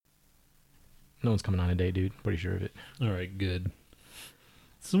No one's coming on today, dude. Pretty sure of it. All right, good.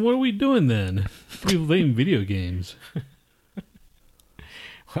 So what are we doing then? We're playing video games.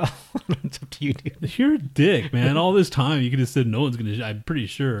 Well, it's up to you, dude. You're a dick, man. All this time you could have said no one's going to... I'm pretty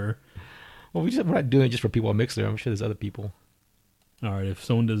sure. Well, we're not doing it just for people on Mixler. I'm sure there's other people. All right, if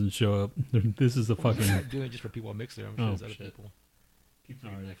someone doesn't show up, this is the fucking... We're not doing it just for people on Mixler. I'm sure there's other people.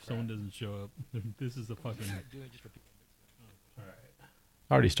 All right, if someone doesn't show up, this is the fucking... Doing it just for people on Mixler. All right.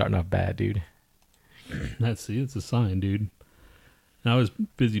 Already starting off bad, dude. It's a sign, dude. And I was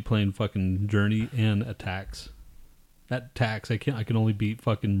busy playing fucking Journey and Attacks. That Attacks, I can only beat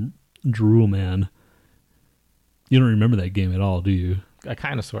fucking Drool Man. You don't remember that game at all, do you? I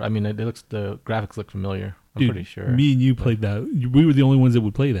kind of sort. I mean, the graphics look familiar. I'm Dude, pretty sure. Me and you played that. We were the only ones that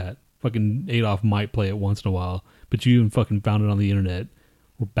would play that. Fucking Adolf might play it once in a while, but you even fucking found it on the internet.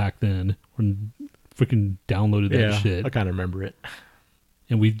 Or back then, when freaking downloaded that shit. I kind of remember it.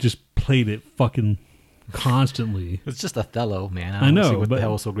 And we just played it fucking constantly. It's just Othello, man. I know, see what but the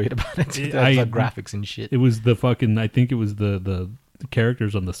hell was so great about it. The graphics and shit. It was the fucking. I think it was the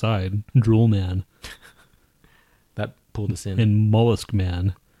characters on the side. Drool Man. That pulled us in. And Mollusk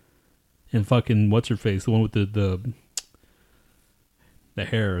Man. And fucking what's her face? The one with the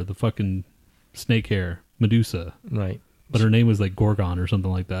hair, the fucking snake hair, Medusa. Right. But her name was like Gorgon or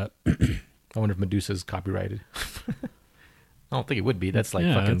something like that. I wonder if Medusa's copyrighted. I don't think it would be. That's like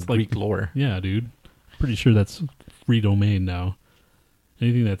fucking Greek lore. Yeah, dude. Pretty sure that's free domain now.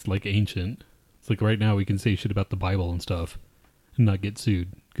 Anything that's like ancient. It's like right now we can say shit about the Bible and stuff and not get sued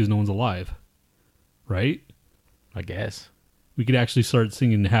because no one's alive. Right? I guess. We could actually start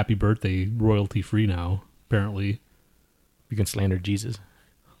singing Happy Birthday royalty free now, apparently. You can slander Jesus.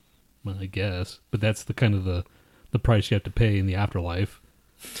 Well, I guess. But that's the kind of the price you have to pay in the afterlife.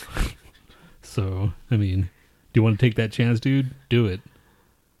 So, I mean, do you want to take that chance, dude? Do it.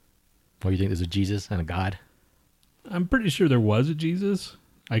 Or you think there's a Jesus and a God? I'm pretty sure there was a Jesus.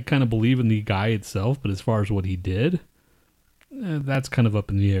 I kind of believe in the guy itself, but as far as what he did, that's kind of up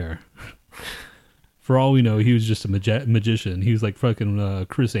in the air. For all we know, he was just a magician. He was like fucking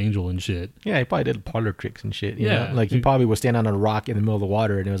Chris Angel and shit. Yeah, he probably did parlor tricks and shit. You Yeah. know? Like he probably was standing on a rock in the middle of the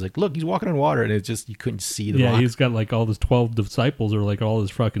water and it was like, look, he's walking on water. And it's just, you couldn't see the rock. Yeah, he's got like all his 12 disciples or like all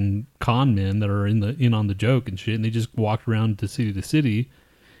his fucking con men that are in on the joke and shit. And they just walked around to city.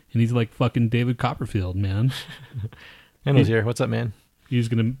 And he's like fucking David Copperfield, man. Henry's here. What's up, man? He's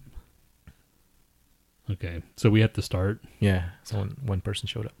going to... Okay, so we have to start. Yeah, so one person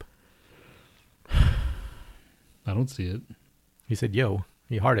showed up. I don't see it. He said, yo,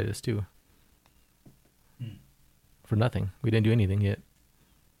 he hearted us too. For nothing. We didn't do anything yet.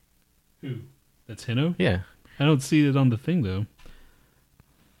 Who? That's Hino? Yeah. I don't see it on the thing, though.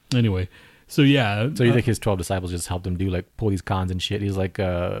 Anyway, so yeah. So you think his 12 disciples just helped him do, like, pull these cons and shit? He's like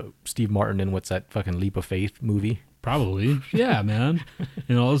Steve Martin in what's that fucking Leap of Faith movie? Probably. Yeah, man.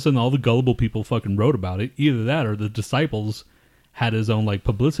 And all of a sudden, all the gullible people fucking wrote about it. Either that or the disciples had his own, like,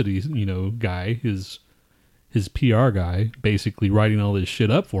 publicity, guy, his PR guy, basically writing all this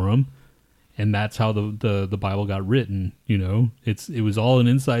shit up for him. And that's how the Bible got written, It was all an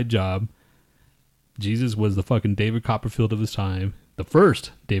inside job. Jesus was the fucking David Copperfield of his time. The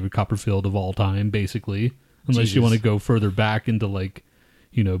first David Copperfield of all time, basically. Unless you want to go further back into, like,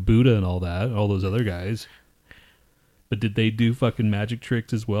 Buddha and all that, all those other guys. But did they do fucking magic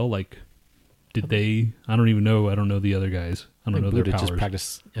tricks as well? Like, did they? I don't even know. I don't know the other guys. I don't know their Buddha powers. just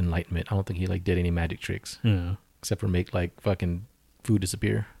practiced enlightenment. I don't think he, like, did any magic tricks. Yeah. Except for make, like, fucking food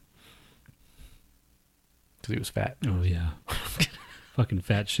disappear. Because he was fat. Oh, yeah. Fucking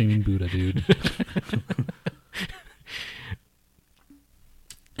fat shaming Buddha, dude.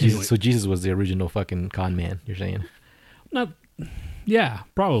 Jesus, so Jesus was the original fucking con man, you're saying? Yeah,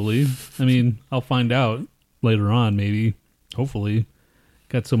 probably. I mean, I'll find out later on, maybe. Hopefully.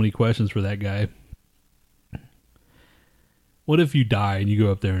 Got so many questions for that guy. What if you die and you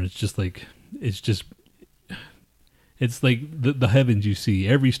go up there and it's like the heavens you see.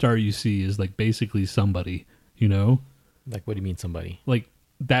 Every star you see is like basically somebody, Like, what do you mean somebody? Like,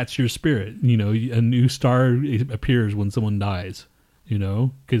 that's your spirit. A new star appears when someone dies,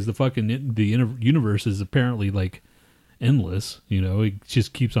 because the universe is apparently like endless, it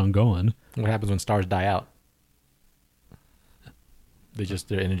just keeps on going. What happens when stars die out?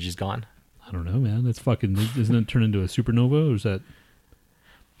 Their energy's gone. I don't know, man. That's fucking, isn't it turned into a supernova or is that?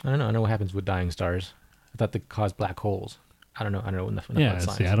 I don't know. I know what happens with dying stars. I thought they cause black holes. I don't know enough about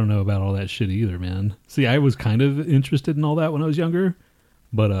science. See, I don't know about all that shit either, man. See, I was kind of interested in all that when I was younger,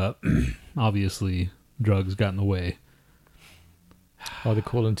 but obviously drugs got in the way. Oh, they're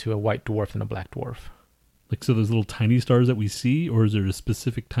cool into a white dwarf and a black dwarf. Like, so those little tiny stars that we see, or is there a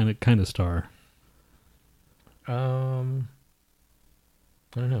specific kind of star? I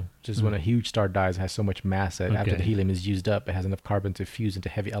don't know. Just when a huge star dies, it has so much mass that after the helium is used up, it has enough carbon to fuse into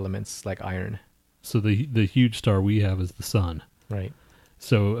heavy elements like iron. So the huge star we have is the sun. Right.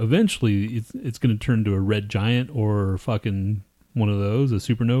 So eventually it's going to turn into a red giant or fucking one of those, a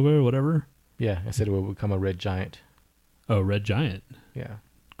supernova or whatever. Yeah, I said it will become a red giant. Oh, red giant. Yeah.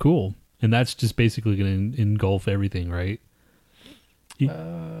 Cool. And that's just basically going to engulf everything, right?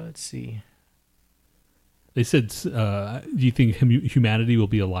 Let's see. They said, do you think humanity will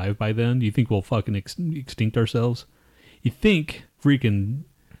be alive by then? Do you think we'll fucking extinct ourselves? You think freaking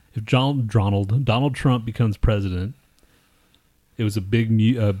if Donald Trump becomes president, it was a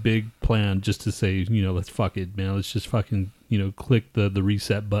big plan just to say, let's fuck it, man. Let's just fucking, click the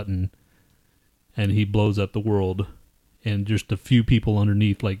reset button, and he blows up the world, and just a few people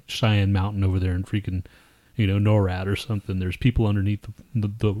underneath, like Cheyenne Mountain over there in freaking, NORAD or something. There's people underneath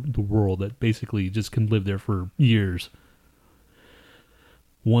the world that basically just can live there for years.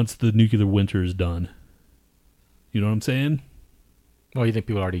 Once the nuclear winter is done, you know what I'm saying? Well, you think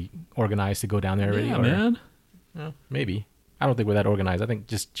people are already organized to go down there already? Yeah, man. Well, maybe. I don't think we're that organized. I think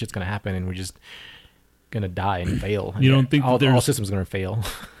just shit's gonna happen, and we're just gonna die and fail. You don't think all systems are gonna fail?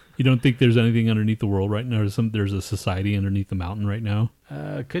 You don't think there's anything underneath the world right now? There's a society underneath the mountain right now?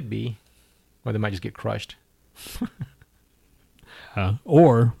 Could be. Or they might just get crushed.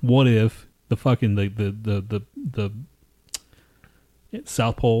 Or what if the fucking the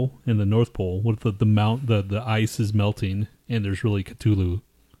South Pole and the North Pole, what if the ice is melting and there's really Cthulhu?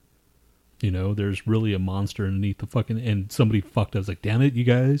 There's really a monster underneath the fucking, and somebody fucked us like, damn it, you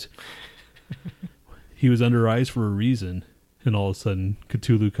guys. He was under ice for a reason, and all of a sudden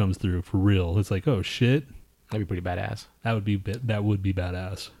Cthulhu comes through for real. It's like, oh shit. That'd be pretty badass. That would be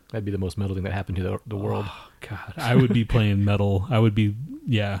badass. That'd be the most metal thing that happened to the world. Oh, God, I would be playing metal. I would be,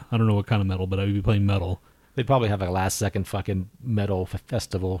 I don't know what kind of metal, but I would be playing metal. They'd probably have a last second fucking metal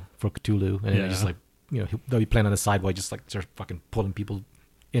festival for Cthulhu, and just like, they'll be playing on the side while just like start fucking pulling people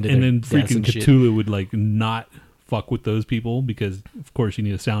into and then freaking and Cthulhu shit. would like not fuck with those people because of course you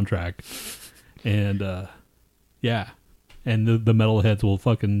need a soundtrack, and and the metalheads will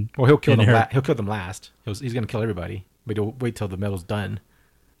fucking he'll kill them. He'll kill them last. He's gonna kill everybody, but he'll wait till the metal's done,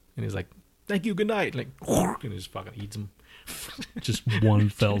 and he's like, "Thank you, good night," and like, and he just fucking eats them. Just one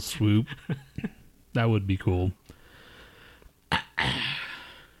fell swoop. That would be cool.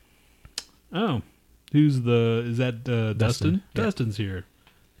 Oh, is that Dustin? Yeah. Dustin's here.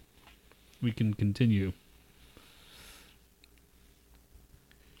 We can continue.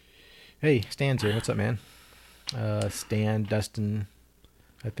 Hey, Stan's here. What's up, man? Stan, Dustin.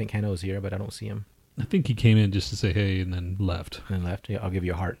 I think Hanno's here, but I don't see him. I think he came in just to say hey and then left. Yeah, I'll give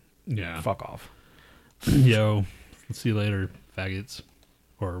you a heart. Yeah. Fuck off. Yo, see you later, faggots.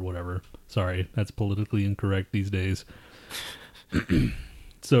 Or whatever. Sorry, that's politically incorrect these days.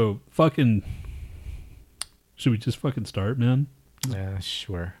 So, fucking... Should we just fucking start, man?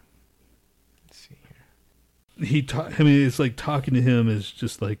 Sure. Let's see here. It's like talking to him is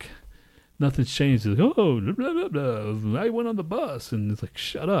just like... Nothing's changed. He's like, oh, blah, blah, blah. I went on the bus. And it's like,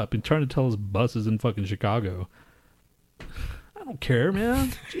 shut up. And trying to tell us buses in fucking Chicago. I don't care,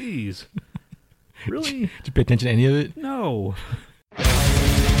 man. Jeez. Really? Did you pay attention to any of it? No.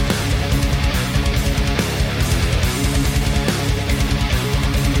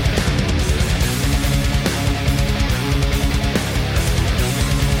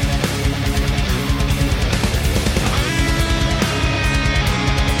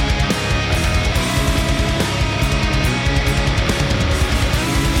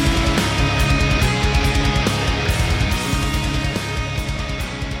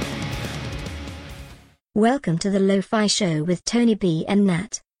 Welcome to the Lo-Fi Show with Tony B and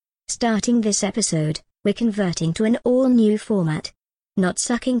Nhat. Starting this episode, we're converting to an all-new format. Not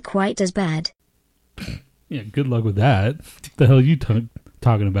sucking quite as bad. Yeah, good luck with that. What the hell are you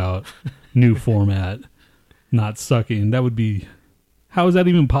talking about? New format. Not sucking. That would be... How is that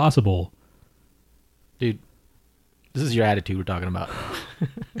even possible? Dude, this is your attitude we're talking about.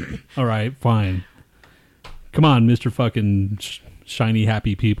 All right, fine. Come on, Mr. fucking shiny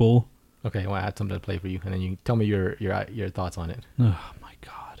happy people. Okay, well, I had something to play for you, and then you tell me your thoughts on it. Oh, my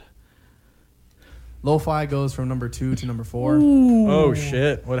God. Lo-Fi goes from number 2 to number 4. Ooh. Oh,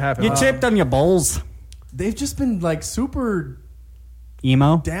 shit. What happened? You chipped on your bowls. They've just been like super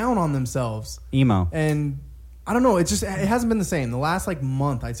Emo? down on themselves. Emo. And I don't know, it hasn't been the same. The last like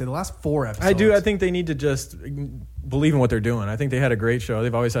month, I'd say the last 4 episodes. I think they need to just believe in what they're doing. I think they had a great show.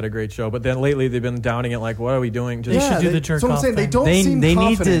 They've always had a great show. But then lately they've been downing it like, what are we doing? They should do the jerk so I'm off saying thing. they don't seem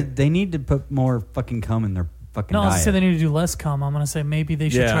confident. They need to put more fucking cum in their fucking No, I was diet. gonna say they need to do less cum. I'm gonna say maybe they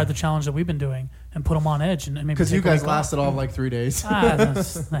should Yeah. try the challenge that we've been doing and put them on edge and maybe Because take you a guys week off. lasted all of like 3 days.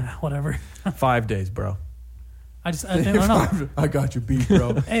 Whatever. 5 days, bro. I don't know. I got you beat,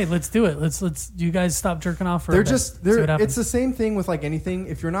 bro. Hey, let's do it. Let's. You guys stop jerking off for. They're a bit. just See they're. what happens. It's the same thing with like anything.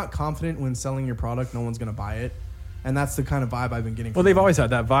 If you're not confident when selling your product, no one's gonna buy it, and that's the kind of vibe I've been getting. Well, from they've them. always had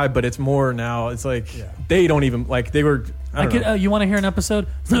that vibe, but it's more now. It's like Yeah. they don't even like they were. I don't know. You want to hear an episode?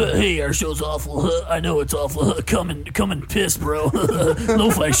 Hey, our show's awful. I know it's awful. Come and piss, bro.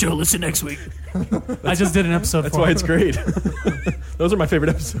 Lo-fi show. Listen next week. I just did an episode. That's for why him. it's great. Those are my favorite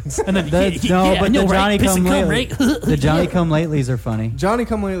episodes. And then But the Johnny Come Lately, the Johnny Come Latelys are funny. Johnny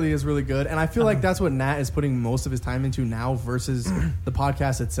Come Lately is really good, and I feel like that's what Nhat is putting most of his time into now versus the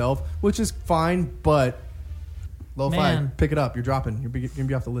podcast itself, which is fine. But Lo-Fi, Man. pick it up. You're dropping. You're gonna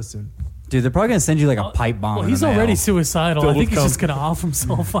be off the list soon. Dude, they're probably gonna send you like a pipe bomb. Well, in he's the mail. already suicidal. Filled I think with he's just cum. gonna off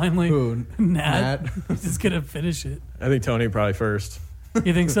himself finally. Who? Nat. He's just gonna finish it. I think Tony probably first.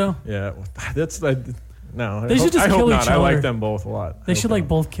 You think so? Yeah, that's no. They should just I hope kill not. each I other. like them both a lot. They should like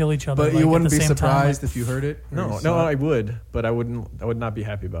both kill each other. But like, you at wouldn't the be same surprised time. if you heard it. No, I would, but I wouldn't. I would not be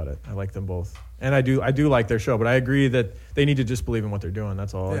happy about it. I like them both, and I do like their show. But I agree that they need to just believe in what they're doing.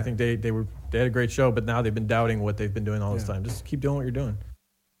 That's all. Yeah. I think they had a great show, but now they've been doubting what they've been doing all this Yeah. time. Just keep doing what you're doing.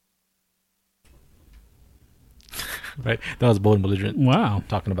 Right. That was Bold and Belligerent. Wow.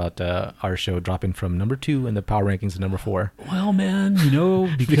 Talking about our show dropping from number 2 in the power rankings to number 4. Well, man,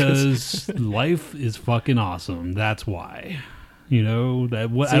 because life is fucking awesome. That's why. See,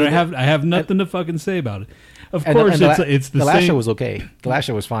 I have nothing to fucking say about it. Of And course, the it's the last same. show was okay. The last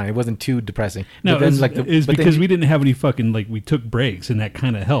show was fine. It wasn't too depressing. No, But then, it's but then because we didn't have any fucking we took breaks and that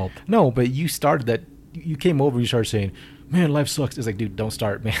kind of helped. No, but you started that. You came over. You started saying, "Man, life sucks." It's like, dude, don't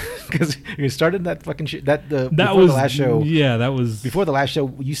start, man, because you started that fucking shit. That before was the last show. Yeah, that was Before the last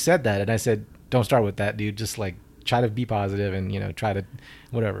show. You said that, and I said, "Don't start with that, dude. Just like try to be positive and try to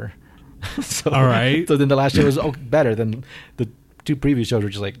whatever." So, all right. So then the last show was better than the 2 previous shows. Were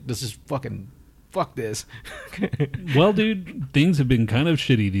just like, this is fucking. Fuck this. Well, dude, things have been kind of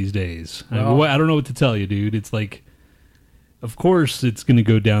shitty these days. Well- I don't know what to tell you, dude. It's like, of course it's going to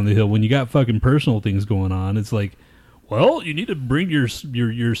go down the hill when you got fucking personal things going on. It's like, well, you need to bring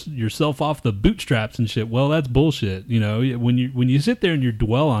yourself off the bootstraps and shit. Well, that's bullshit. When you sit there and you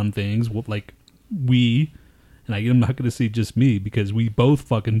dwell on things like we, and I'm not going to say just me because we both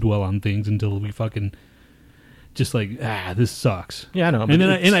fucking dwell on things until we fucking just like, this sucks. Yeah, I know. And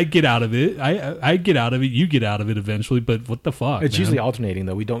then I get out of it. I get out of it. You get out of it eventually. But what the fuck? It's man? usually alternating,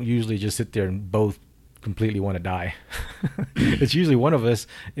 though. We don't usually just sit there and both completely want to die. It's usually one of us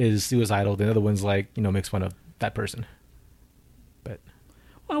is suicidal. The other one's like, makes fun of that person. But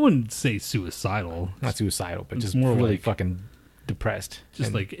I wouldn't say suicidal. not suicidal, but It's just more really like- fucking depressed. Just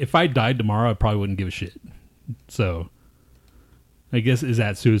And like if I died tomorrow, I probably wouldn't give a shit. So, I guess is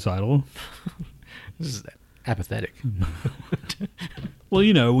that suicidal? this is apathetic.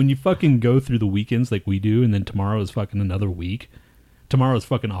 Well, when you fucking go through the weekends like we do, and then tomorrow is fucking another week. Tomorrow is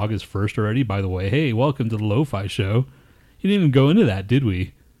fucking August 1st already, by the way. Hey, welcome to the Lo-Fi Show. You didn't even go into that, did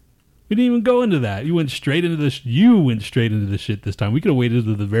we? We didn't even go into that. You went straight into this. You went straight into the shit this time. We could have waited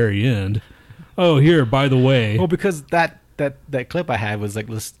to the very end. Oh, here, by the way. Well, because that clip I had was like,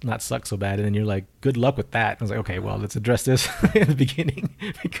 let's not suck so bad. And then you're like, good luck with that. I was like, okay, well, let's address this in the beginning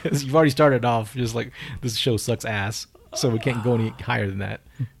because you've already started off just like, this show sucks ass. So we can't go any higher than that.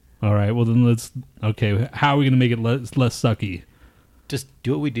 All right, well then okay, how are we going to make it less sucky? Just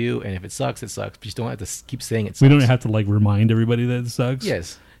do what we do. And if it sucks, it sucks. But you just don't have to keep saying it sucks. We don't have to remind everybody that it sucks.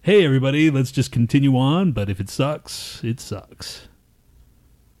 Yes. Hey, everybody, let's just continue on. But if it sucks, it sucks.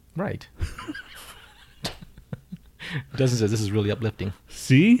 Right. Dustin says this is really uplifting.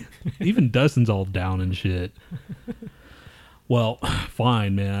 See? Even Dustin's all down and shit. Well,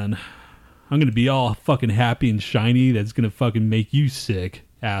 fine, man. I'm going to be all fucking happy and shiny. That's going to fucking make you sick,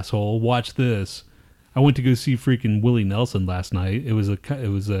 asshole. Watch this. I went to go see freaking Willie Nelson last night. It was a kind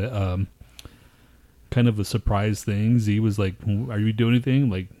of a surprise thing. Z was like, "Are you doing anything?" I'm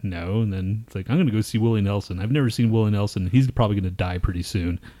like, no. And then it's like, I'm going to go see Willie Nelson. I've never seen Willie Nelson. He's probably going to die pretty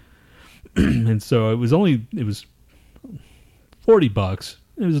soon. And so it was $40.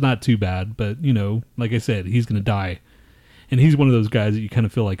 It was not too bad, but like I said, he's going to die. And he's one of those guys that you kind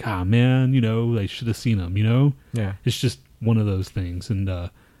of feel like, man, I should have seen him, Yeah. It's just one of those things. And I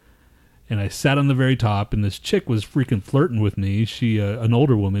sat on the very top, and this chick was freaking flirting with me. She, an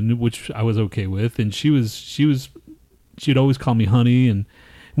older woman, which I was okay with. And she'd always call me honey and,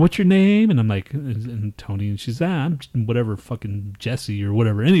 what's your name? And I'm like, and Tony, and she's, I'm whatever, fucking Jesse or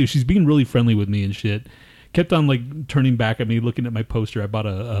whatever. Anyway, she's being really friendly with me and shit. Kept on turning back at me, looking at my poster. I bought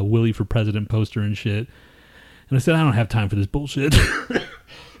a Willie for President poster and shit. And I said, I don't have time for this bullshit.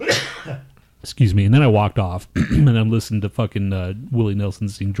 Excuse me. And then I walked off, and I'm listening to fucking Willie Nelson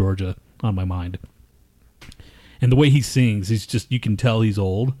sing Georgia on my mind. And the way he sings, he's just, you can tell he's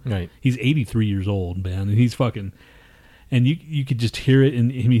old. Right. He's 83 years old, man. And he's fucking, and you could just hear it.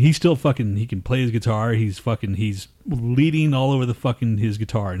 And I mean, he's still fucking, he can play his guitar. He's leading all over the fucking his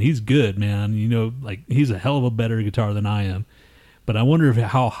guitar. And he's good, man. You know, like, he's a hell of a better guitar than I am. But I wonder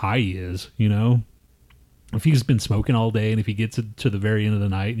how high he is, you know? If he's been smoking all day and if he gets it to the very end of the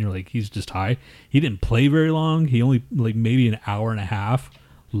night and you're like, he's just high. He didn't play very long. He only, like, maybe an hour and a half.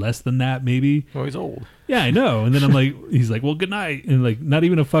 Less than that, maybe. Oh, he's old. Yeah, I know. And then I'm like, he's like, well, good night. And like, not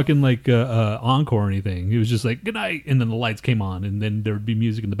even a fucking like encore or anything. He was just like, good night. And then the lights came on and then there would be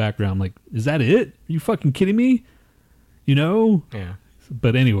music in the background. I'm like, is that it? Are you fucking kidding me? You know? Yeah.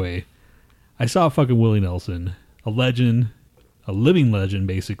 But anyway, I saw fucking Willie Nelson, a legend, a living legend,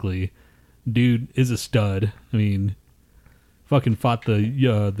 basically. Dude is a stud. I mean, fucking fought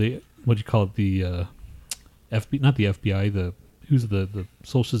the what do you call it? The FBI, not the FBI, who's the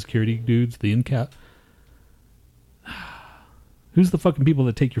Social Security dudes, the NCAP? Who's the fucking people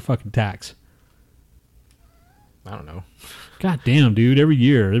that take your fucking tax? I don't know. God damn, dude. Every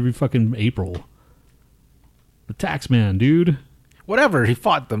year, every fucking April. The tax man, dude. Whatever. He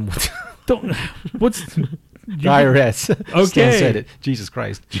fought them. Don't. What's. The IRS. Okay. Stan said it. Jesus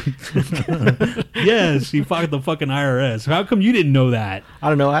Christ. Yes, he fought the fucking IRS. How come you didn't know that? I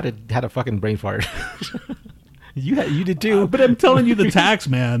don't know. I had a fucking brain fart. You did too. But I'm telling you, the tax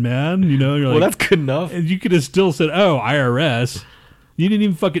man. You know, you're Well, like, that's good enough. and you could have still said, "Oh, IRS." You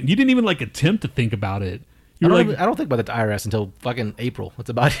didn't even like attempt to think about it. I You're don't think about the IRS until fucking April. That's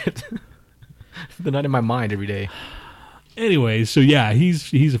about it. They're not in my mind every day. Anyway, so yeah,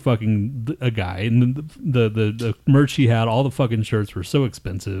 he's a fucking a guy, and the merch he had, all the fucking shirts were so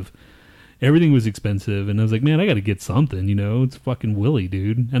expensive. Everything was expensive, and I was like, man, I got to get something, you know? It's fucking Willie,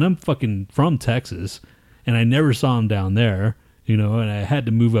 dude, and I'm fucking from Texas, and I never saw him down there, you know, and I had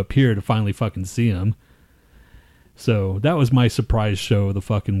to move up here to finally fucking see him. So that was my surprise show of the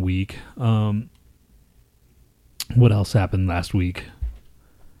fucking week. What else happened last week?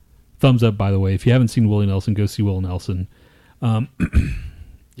 Thumbs up, by the way. If you haven't seen Willie Nelson, go see Will Nelson. Even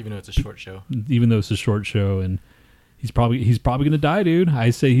though it's a short show. Even though it's a short show, and he's probably gonna die, dude. I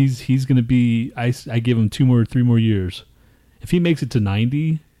say he's gonna be. I give him 3 more years. If he makes it to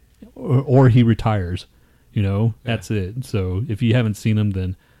 90, or he retires, you know, that's it. So if you haven't seen him,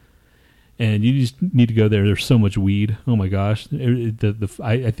 then. And you just need to go there. There's so much weed. Oh my gosh!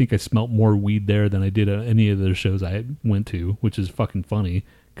 I think I smelt more weed there than I did at any of the shows I went to, which is fucking funny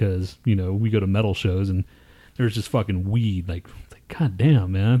because you know we go to metal shows and there's just fucking weed. Like god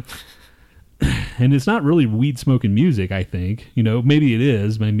damn, man. And it's not really weed smoking music. I think maybe it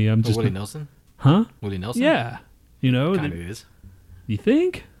is. Maybe I'm just Willie Nelson. Huh? Willie Nelson. Yeah. Kind of is. You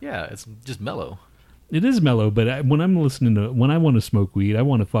think? Yeah, it's just mellow. It is mellow, but when I want to smoke weed, I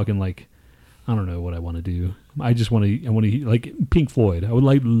want to fucking like. I don't know what I want to do. I want to like Pink Floyd. I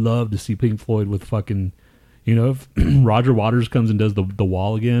would love to see Pink Floyd with fucking, if Roger Waters comes and does the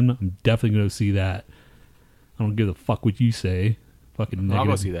Wall again, I'm definitely going to see that. I don't give a fuck what you say. Fucking negative. I'll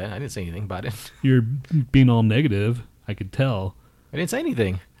go see that. I didn't say anything about it. You're being all negative. I could tell. I didn't say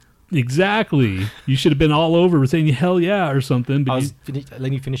anything. Exactly. You should have been all over saying hell yeah or something. But I was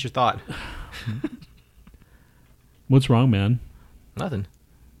letting you finish your thought. What's wrong, man? Nothing.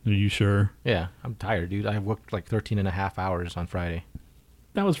 Are you sure? Yeah, I'm tired, dude. I worked like 13 and a half hours on Friday.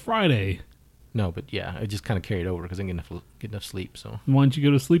 That was Friday. No, but yeah, it just kind of carried over because I didn't get enough sleep. So why don't you go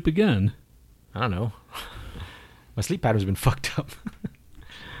to sleep again? I don't know. My sleep pattern's been fucked up.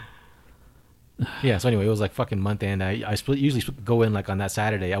 Yeah, so anyway, it was like fucking month end. I usually go in like on that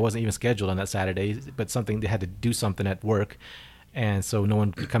Saturday. I wasn't even scheduled on that Saturday, but they had to do something at work. And so no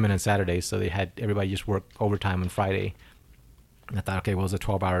one could come in on Saturday, so they had everybody just work overtime on Friday. And I thought, okay, well, it was a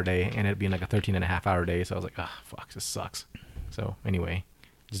 12-hour day, and it'd be like a 13-and-a-half-hour day. So I was like, fuck, this sucks. So anyway,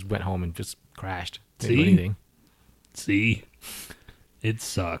 just went home and just crashed. Didn't do anything. See? It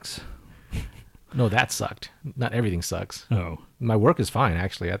sucks. No, that sucked. Not everything sucks. Oh. My work is fine,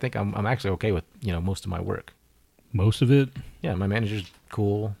 actually. I think I'm actually okay with, most of my work. Most of it? Yeah, my manager's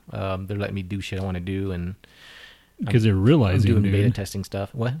cool. They're letting me do shit I want to do, and because they're realizing, I'm doing beta testing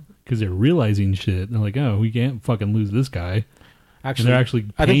stuff. What? Because they're realizing shit. And they're like, oh, we can't fucking lose this guy. Actually,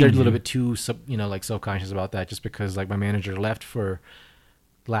 I think they're a little bit too, like self-conscious about that, just because like my manager left for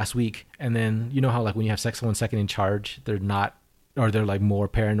last week, and then you know how like when you have someone second in charge, they're like more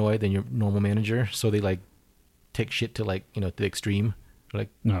paranoid than your normal manager, so they like take shit to like to the extreme. Like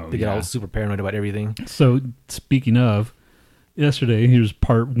they get all super paranoid about everything. So speaking of, yesterday, here's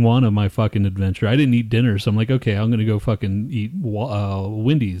part 1 of my fucking adventure. I didn't eat dinner, so I'm like, okay, I'm gonna go fucking eat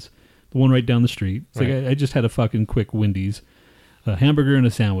Wendy's, the one right down the street. It's Right. like I just had a fucking quick Wendy's, a hamburger and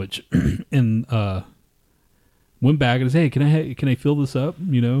a sandwich, and went back and said, hey, can I fill this up?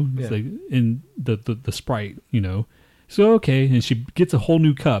 You know, it's Yeah. like in the Sprite, you know. So okay, and she gets a whole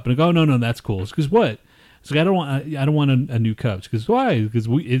new cup, and I go, oh, no, that's cool. She goes, what? It's like I don't want a new cup. She goes, why? Because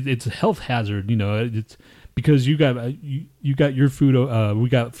it's a health hazard, you know. It's because you got your food. We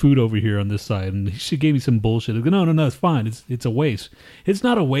got food over here on this side, and she gave me some bullshit. I go, no, it's fine. It's a waste. It's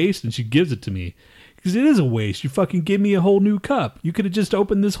not a waste, and she gives it to me because it is a waste. You fucking give me a whole new cup. You could have just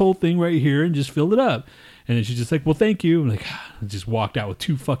opened this whole thing right here and just filled it up. And then she's just like, well, thank you. I'm like, I just walked out with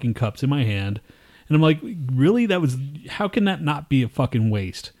 2 fucking cups in my hand, and I'm like, really? How can that not be a fucking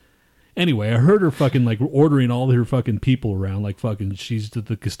waste? Anyway, I heard her fucking like ordering all her fucking people around, like fucking she's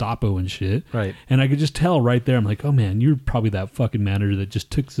the Gestapo and shit. Right. And I could just tell right there, I'm like, oh man, you're probably that fucking manager that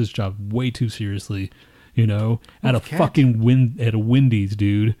just took this job way too seriously, you know, at a Wendy's,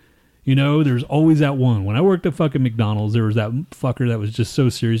 dude. You know, there's always that one. When I worked at fucking McDonald's, there was that fucker that was just so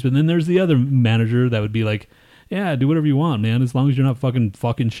serious. But then there's the other manager that would be like, yeah, do whatever you want, man, as long as you're not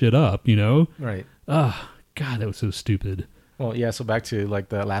fucking shit up, you know? Right. God, that was so stupid. Well, yeah. So back to like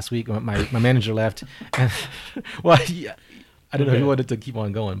the last week, my manager left. And, well, yeah, I don't know if he wanted to keep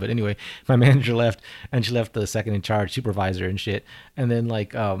on going, but anyway, my manager left, and she left the second in charge supervisor and shit. And then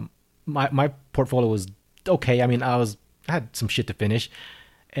like my portfolio was okay. I mean, I had some shit to finish,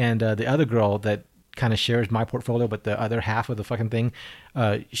 and the other girl that kind of shares my portfolio, but the other half of the fucking thing,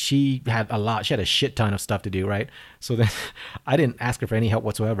 she had a shit ton of stuff to do, right? So then I didn't ask her for any help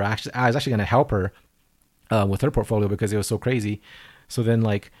whatsoever. I was actually going to help her with her portfolio because it was so crazy. So then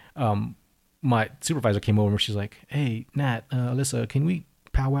like my supervisor came over and she's like, hey, Nhat, Alyssa, can we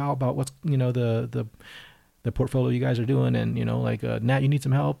powwow about what's, you know, the portfolio you guys are doing, and, you know, like Nhat, you need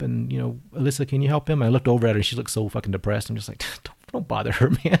some help, and, you know, Alyssa, can you help him? And I looked over at her and she looked so fucking depressed. I'm just like, don't bother her,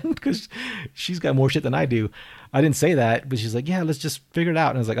 man, because she's got more shit than I do. I didn't say that, but she's like, yeah, let's just figure it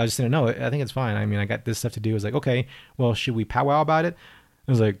out. And I was like, I just didn't know. I think it's fine. I mean, I got this stuff to do. I was like, okay, well, should we powwow about it?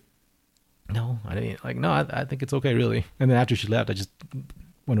 I was like, no, I didn't. Like, no, I think it's okay, really. And then after she left, I just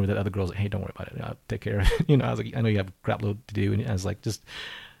went over to the other girls, like, hey, don't worry about it. I'll take care of it. You know, I was like, I know you have a crap load to do. And I was like,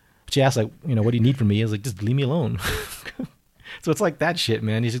 she asked, like, you know, what do you need from me? I was like, just leave me alone. So it's like that shit,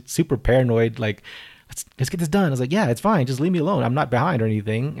 man. He's super paranoid. Like, let's get this done. I was like, yeah, it's fine. Just leave me alone. I'm not behind or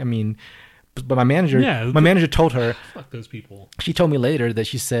anything. I mean, but my manager told her. Fuck those people. She told me later that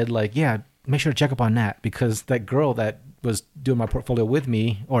she said, like, yeah, make sure to check up on Nhat, because that girl that was doing my portfolio with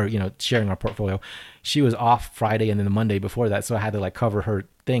me, or, you know, sharing our portfolio, she was off Friday and then the Monday before that. So I had to like cover her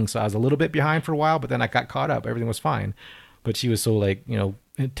thing. So I was a little bit behind for a while, but then I got caught up. Everything was fine. But she was so like, you know,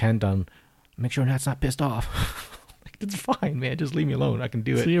 intent on make sure Nat's not pissed off. Like, it's fine, man. Just leave me alone. I can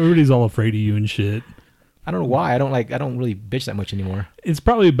do it. See, everybody's all afraid of you and shit. I don't know why. I don't really bitch that much anymore. It's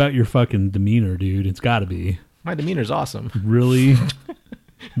probably about your fucking demeanor, dude. It's got to be. My demeanor's awesome. Really?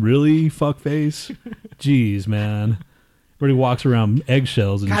 Really, fuckface? Jeez, man. Everybody walks around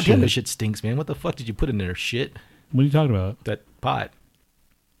eggshells and God shit. damn, this shit stinks, man. What the fuck did you put in there? Shit. What are you talking about? That pot.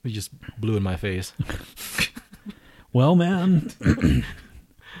 You just blew in my face. Well, man.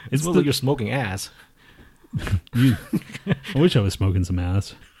 It smells like you're smoking ass. I wish I was smoking some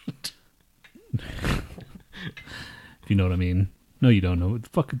ass. If you know what I mean. No, you don't know.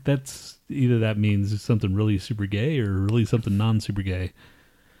 Fuck, that's either that means something really super gay or really something non-super gay.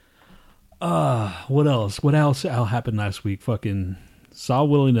 What else? What else happened last week? Fucking saw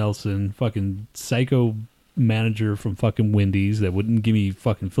Willie Nelson, fucking psycho manager from fucking Wendy's that wouldn't give me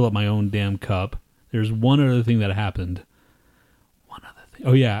fucking fill up my own damn cup. There's one other thing that happened. One other thing.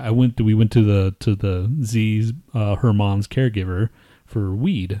 Oh yeah, we went to the Z's her mom's caregiver for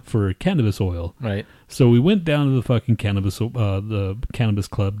weed, for cannabis oil. Right. So we went down to the fucking the cannabis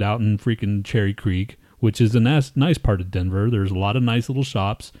club out in freaking Cherry Creek, which is a nice part of Denver. There's a lot of nice little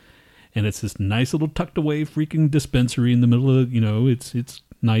shops, and it's this nice little tucked away freaking dispensary in the middle of, you know, it's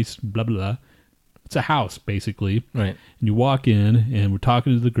nice, blah, blah, blah. It's a house, basically. Right. And you walk in, and we're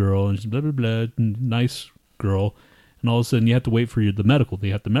talking to the girl, and she's blah, blah, blah, nice girl. And all of a sudden, you have to wait for the medical.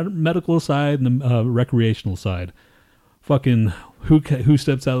 You have the medical side and the recreational side. Fucking, who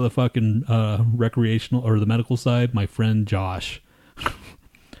steps out of the fucking recreational or the medical side? My friend Josh.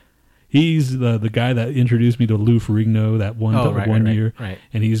 He's the guy that introduced me to Lou Ferrigno that one year. Right.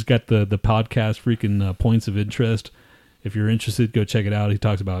 And he's got the podcast freaking Points of Interest. If you're interested, go check it out. He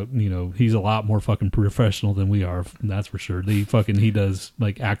talks about, you know, he's a lot more fucking professional than we are. That's for sure. He does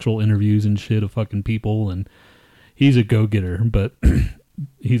like actual interviews and shit of fucking people, and he's a go-getter, but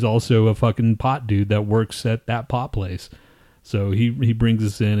he's also a fucking pot dude that works at that pot place. So he brings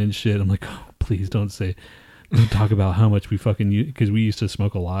us in and shit. I'm like, oh, please don't talk about how much we fucking use, because we used to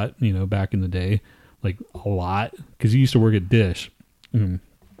smoke a lot, back in the day, like a lot, because he used to work at Dish.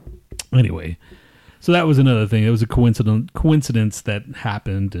 Anyway, so that was another thing. It was a coincidence that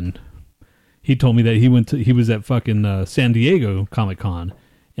happened, and he told me that he was at fucking San Diego Comic-Con,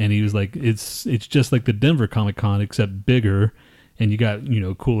 and he was like, it's just like the Denver Comic-Con except bigger, and you got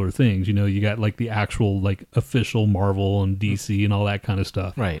cooler things. You got like the actual like official Marvel and DC and all that kind of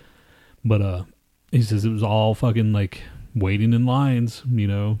stuff. Right. But he says it was all fucking like waiting in lines. I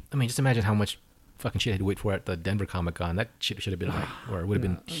mean, just imagine how much fucking shit I had to wait for at the Denver Comic-Con. That shit should have been like, or it would have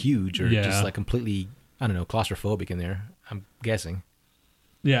been huge, or just like completely, I don't know, claustrophobic in there, I'm guessing.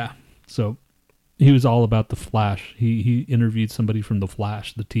 Yeah. So he was all about the Flash. He interviewed somebody from the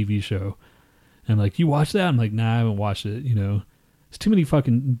Flash, the TV show, and like, you watch that? I'm like, nah, I haven't watched it. It's too many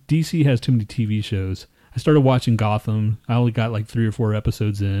fucking, DC has too many TV shows. I started watching Gotham. I only got like 3 or 4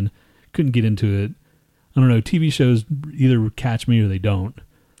 episodes in. Couldn't get into it. I don't know. TV shows either catch me or they don't.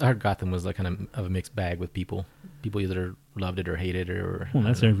 I heard Gotham was like kind of a mixed bag with people. People either loved it or hated it, or well,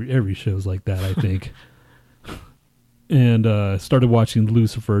 that's every show's like that, I think. And started watching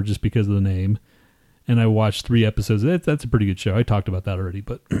Lucifer just because of the name, and I watched 3 episodes. That's a pretty good show. I talked about that already,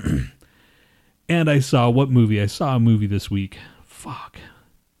 but and I saw what movie? I saw a movie this week. Fuck.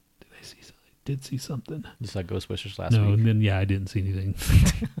 Did see something. You saw Ghostbusters last week? No, and then I didn't see anything.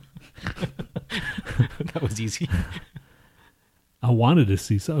 That was easy. I wanted to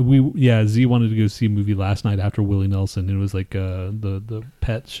see Z wanted to go see a movie last night after Willie Nelson. It was like the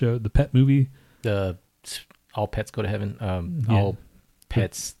pet show, the pet movie. The all pets go to heaven. All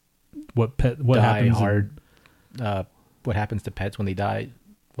pets. What die happens hard? What happens to pets when they die?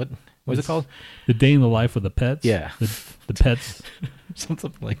 What is it called? The Day in the Life of the Pets. Yeah, the pets.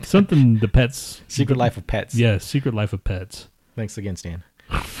 Something like that. Something the pets. Secret Life of Pets. Yeah, Secret Life of Pets. Thanks again, Stan.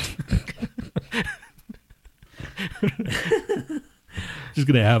 Just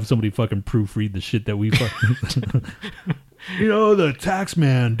gonna have somebody fucking proofread the shit that we fucking. The tax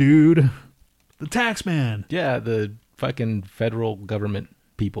man, dude. The tax man. Yeah, the fucking federal government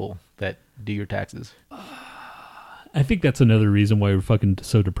people that do your taxes. I think that's another reason why we're fucking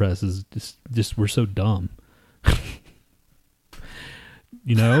so depressed. Is just we're so dumb.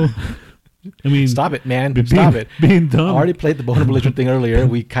 I mean, stop it, man. Stop it. Being dumb. I already played the Bold and Belligerent thing earlier.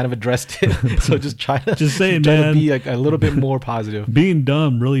 We kind of addressed it. So just try to man. To be a little bit more positive. Being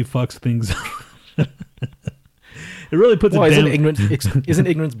dumb really fucks things up. It really puts isn't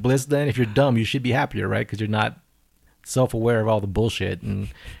ignorance bliss then? If you're dumb, you should be happier, right? Because you're not self-aware of all the bullshit,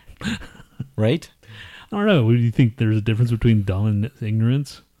 right? I don't know. Do you think there's a difference between dumb and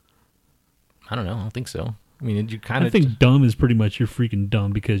ignorance? I don't know. I don't think so. I mean, you kind of. I think dumb is pretty much you're freaking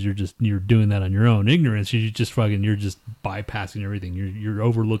dumb because you're doing that on your own. Ignorance, you're just bypassing everything. You're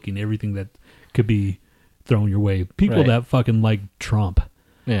overlooking everything that could be thrown your way. People that fucking like Trump,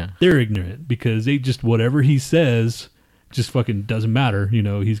 they're ignorant because they just whatever he says just fucking doesn't matter.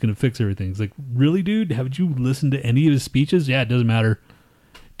 He's gonna fix everything. It's like, really, dude? Haven't you listened to any of his speeches? Yeah, it doesn't matter,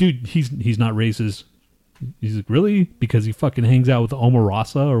 dude. He's not racist. He's like, really? Because he fucking hangs out with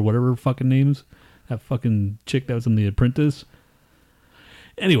Omarasa or whatever her fucking names. That fucking chick that was in The Apprentice.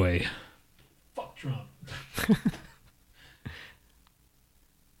 Anyway. Fuck Trump.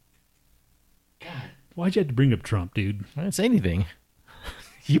 God, why'd you have to bring up Trump, dude? I didn't say anything.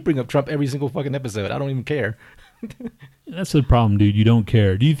 You bring up Trump every single fucking episode. I don't even care. That's the problem, dude. You don't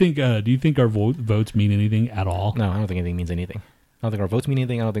care. Do you think our votes mean anything at all? No, I don't think anything means anything. I don't think our votes mean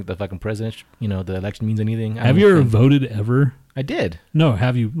anything. I don't think the fucking president, the election means anything. Have you ever voted ever? I did. No,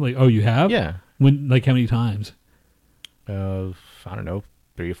 have you? Like, oh, you have? Yeah. When? Like, how many times? I don't know,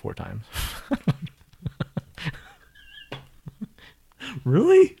 3 or 4 times.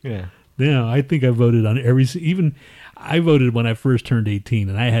 Really? Yeah. Yeah, I think I voted on even I voted when I first turned 18,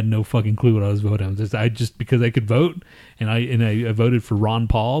 and I had no fucking clue what I was voting. I just because I could vote, and I voted for Ron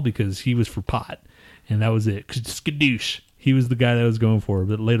Paul because he was for pot, and that was it. Skadoosh. He was the guy that I was going for,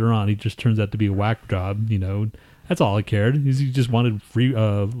 but later on, he just turns out to be a whack job. That's all I cared. He just wanted free,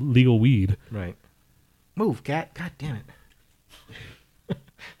 legal weed. Right. Move, cat. God damn it.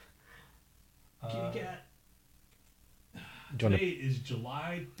 Kitty cat. Today is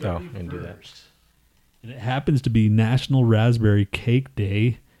July 31st. Oh, I didn't do that. And it happens to be National Raspberry Cake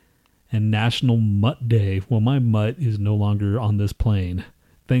Day and National Mutt Day. Well, my mutt is no longer on this plane.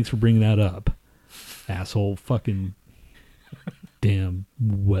 Thanks for bringing that up. Asshole fucking damn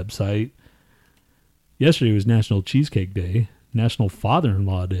website. Yesterday was National Cheesecake Day, National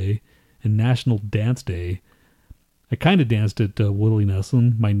Father-in-Law Day, and National Dance Day. I kind of danced at Willie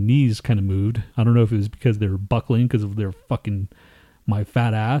Nelson. My knees kind of moved. I don't know if it was because they were buckling because of their fucking my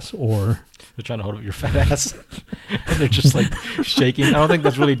fat ass, or they're trying to hold up your fat ass. And they're just like shaking. I don't think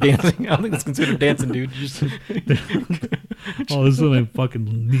that's really dancing. I don't think that's considered dancing, dude. Just all of a sudden my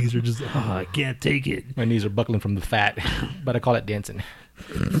fucking knees are just, I can't take it. My knees are buckling from the fat, but I call it dancing.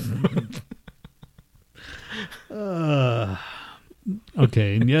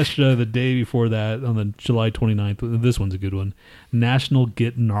 Okay, and yesterday, the day before that, on the July 29th, this one's a good one, National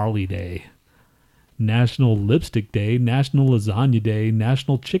Get Gnarly Day, National Lipstick Day, National Lasagna Day,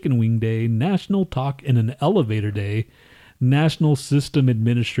 National Chicken Wing Day, National Talk in an Elevator Day, National System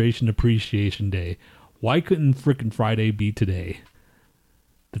Administration Appreciation Day. Why couldn't frickin' Friday be today?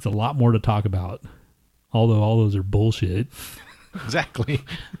 That's a lot more to talk about, although all those are bullshit. Exactly.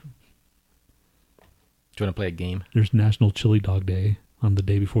 Do you want to play a game? There's National Chili Dog Day on the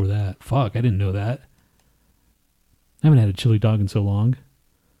day before that. Fuck, I didn't know that. I haven't had a chili dog in so long.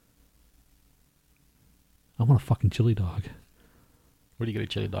 I want a fucking chili dog. Where do you get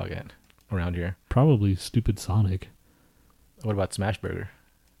a chili dog at around here? Probably stupid Sonic. What about Smash Burger?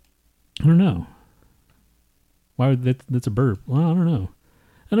 I don't know. Why would that's a burp? Well, I don't know.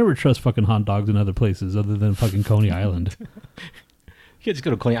 I never trust fucking hot dogs in other places other than fucking Coney Island. You can't just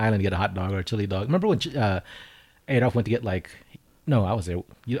go to Coney Island and get a hot dog or a chili dog. Remember when Adolf went to get no, I was there.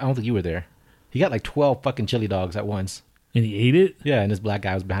 I don't think you were there. He got 12 fucking chili dogs at once. And he ate it? Yeah, and this black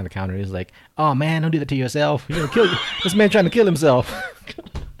guy was behind the counter. He was like, "Oh man, don't do that to yourself. You're gonna kill you." This man trying to kill himself.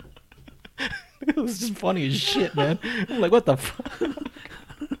 It was just funny as shit, man. I'm like, what the fuck?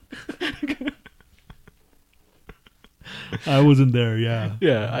 I wasn't there, yeah.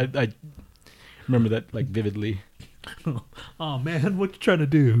 Yeah, I remember that vividly. Oh man, what you trying to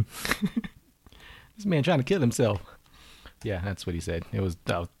do? This man trying to kill himself. Yeah, that's what he said. I was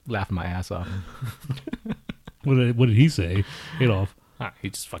laughing my ass off. What did he say? Adolf.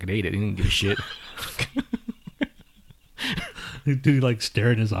 He just fucking ate it. He didn't give a shit. Did he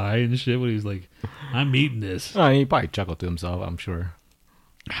stare in his eye and shit when he's like, I'm eating this? Oh, he probably chuckled to himself, I'm sure.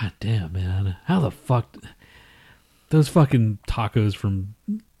 God damn, man. How the fuck... Those fucking tacos from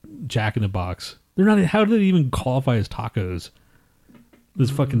Jack in the Box. They're not... How do they even qualify as tacos?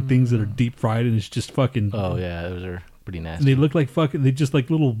 Those fucking things that are deep fried and it's just fucking... Oh, yeah. Those are pretty nasty. They look like fucking... They just like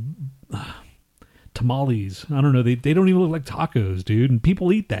little... tamales. I don't know. They don't even look like tacos, dude. And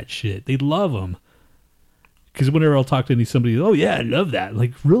people eat that shit. They love them. Because whenever I'll talk to somebody, oh yeah, I love that.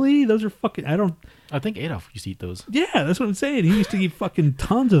 Like, really? Those are fucking... I think Adolf used to eat those. Yeah, that's what I'm saying. He used to eat fucking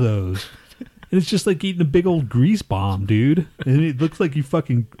tons of those. And it's just like eating a big old grease bomb, dude. And it looks like you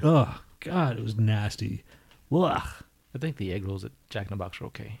fucking... Oh, God, it was nasty. Ugh. I think the egg rolls at Jack in the Box are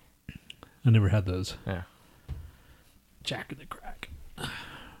okay. I never had those. Yeah. Jack in the Crack.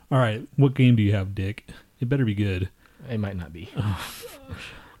 All right, what game do you have, Dick? It better be good. It might not be.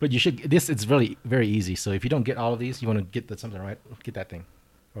 But you should... It's really very easy. So if you don't get all of these, you want to get something right, get that thing.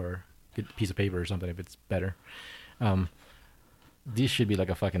 Or get a piece of paper or something if it's better. These should be like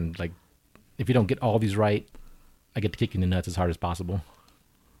a fucking... if you don't get all these right, I get to kick you in the nuts as hard as possible.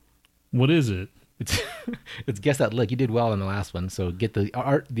 What is it? It's Guess That Look. You did well on the last one. So get the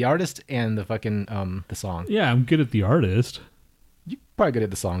artist and the fucking the song. Yeah, I'm good at the artist. You're probably good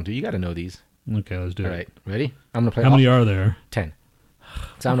at the song, too. You got to know these. Okay, let's do it. All right, ready? I'm going to play How many are there? 10.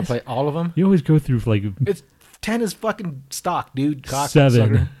 So I'm going to play all of them. You always go through 10 is fucking stock, dude. Cock, 7.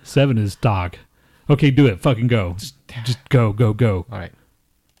 sucker. 7 is stock. Okay, do it. Fucking go. Just go. All right.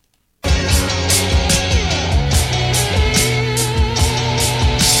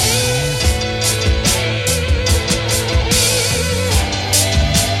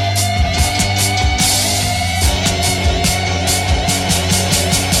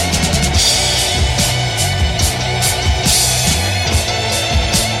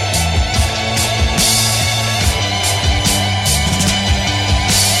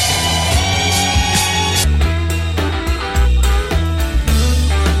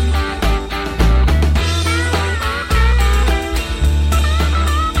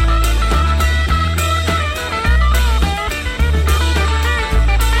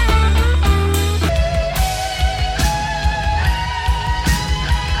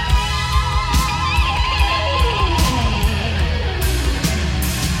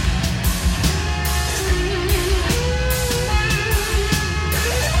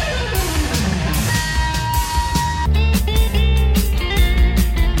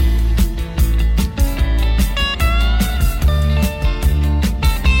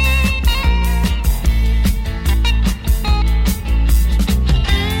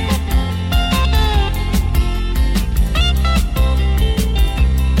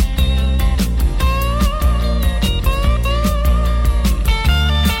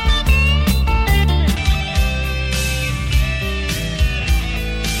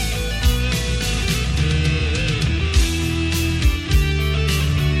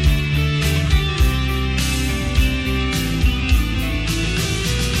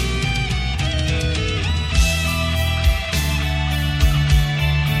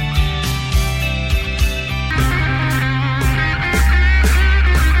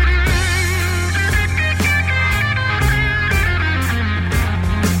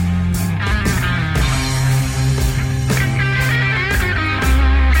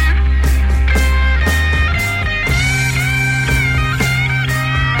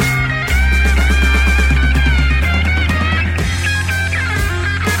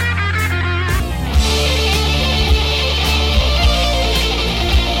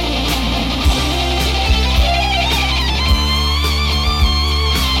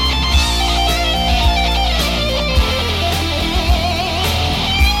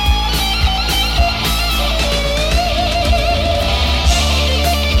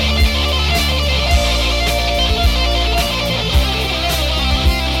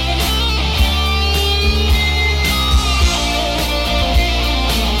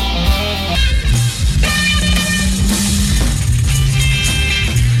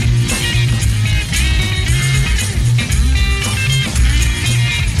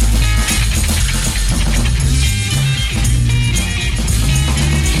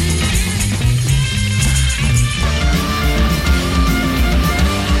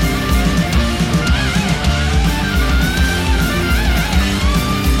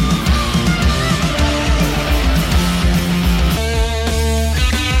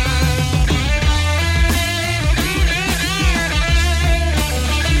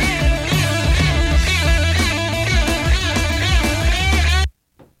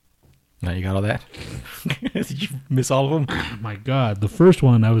 Now you got all that? Did you miss all of them? Oh my God. The first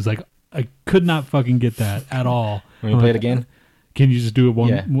one, I was like, I could not fucking get that at all. Want me to play it again? Can you just do it one?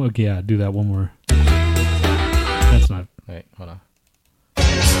 Yeah. Okay, yeah, do that one more. That's not. Wait, hold on.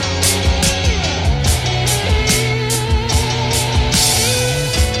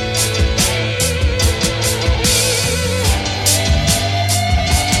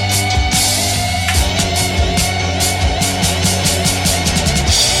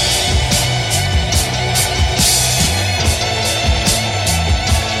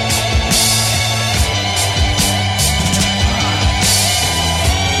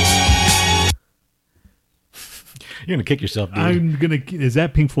 You're gonna kick yourself, dude. Is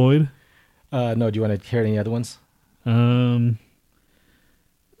that Pink Floyd? No. Do you want to hear any other ones? Number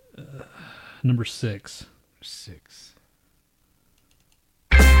 6. 6.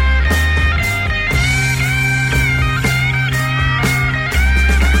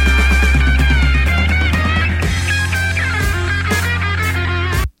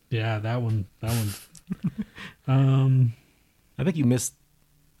 Yeah, that one. I think you missed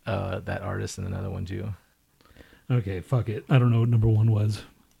that artist and another one too. Okay, fuck it. I don't know what number 1 was.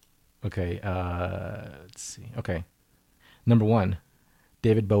 Okay, let's see. Okay, number 1,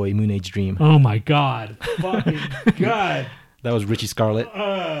 David Bowie, Moon Age Dream. Oh my God! Fucking God! That was Richie Scarlett.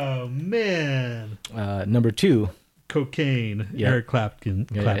 Oh man! Number 2, Cocaine. Yeah. Eric Clapton.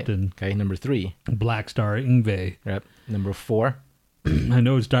 Okay, number 3, Black Star. Ingve. yep. Number 4, I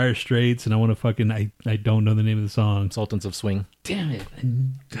know it's Dire Straits, and I want to fucking. I don't know the name of the song. Sultans of Swing. Damn it.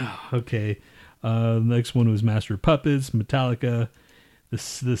 Okay. The next one was Master of Puppets, Metallica. The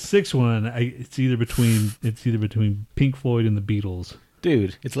 6th one, it's either between Pink Floyd and the Beatles.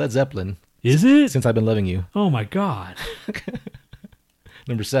 Dude, it's Led Zeppelin. Is it? Since I've Been Loving You. Oh my God.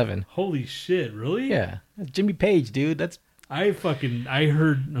 Number 7. Holy shit, really? Yeah, that's Jimmy Page, dude. That's I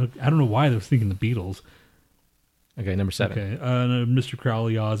heard, I don't know why I was thinking the Beatles. okay. Number 7. Okay. Mr.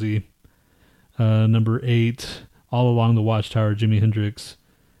 Crowley, Ozzy. Number 8, All Along the Watchtower, Jimi Hendrix.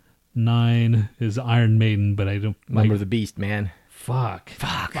 9 is Iron Maiden, but I don't. Number of the Beast, man. Fuck.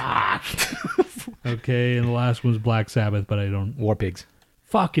 Okay, and the last one's Black Sabbath, but I don't. War Pigs.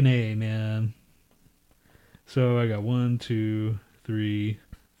 Fucking A, man. So I got 1, 2, 3,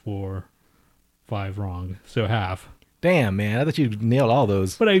 4, 5 wrong. So half. Damn, man. I thought you nailed all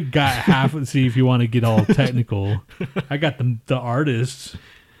those. But I got half. See if you want to get all technical. I got the artists.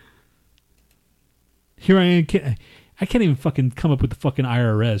 Here I am. I can't even fucking come up with the fucking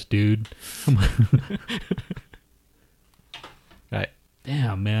IRS, dude. Right.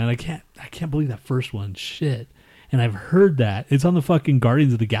 Damn, man. I can't believe that first one. Shit. And I've heard that. It's on the fucking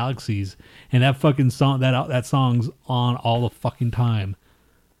Guardians of the Galaxies. And that fucking song, that song's on all the fucking time.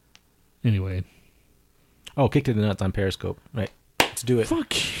 Anyway. Oh, Kick to the Nuts on Periscope. Right. Let's do it.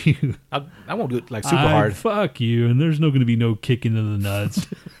 Fuck you. I won't do it like super hard. Fuck you. And there's going to be no kicking in the nuts.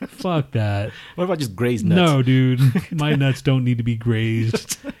 Fuck that. What if I just graze nuts? No, dude. My nuts don't need to be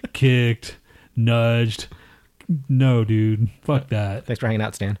grazed, kicked, nudged. No, dude. Fuck that. Thanks for hanging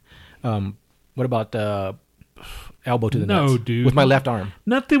out, Stan. What about elbow to the No, nuts? dude. With my left arm.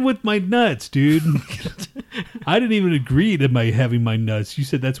 Nothing with my nuts, dude. I didn't even agree to my having my nuts. You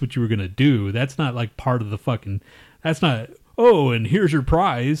said that's what you were going to do. That's not like part of the fucking... That's not... Oh, and here's your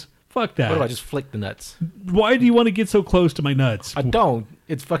prize. Fuck that. What if I just flick the nuts? Why do you want to get so close to my nuts? I don't.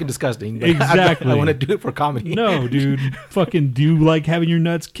 It's fucking disgusting. but Exactly. I want to do it for comedy. No, dude. Fucking, do you like having your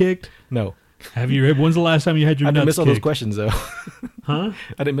nuts kicked? No. When's the last time you had your I didn't nuts miss all kicked? those questions, though. Huh?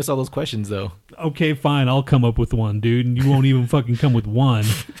 I didn't miss all those questions, though. Okay, fine. I'll come up with one, dude. And you won't even fucking come with one.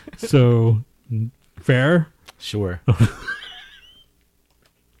 So, fair? Sure.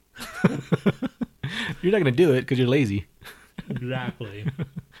 You're not going to do it because you're lazy. Exactly.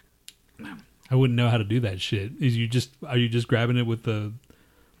 I wouldn't know how to do that shit. Are you just grabbing it with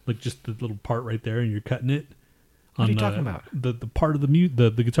just the little part right there and you're cutting it? What are you talking about? The part of the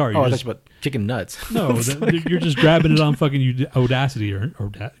guitar. Oh, that's about chicken nuts. No, you're just grabbing it on fucking Audacity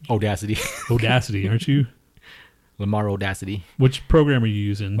Audacity. Audacity, aren't you? Lamar Audacity. Which program are you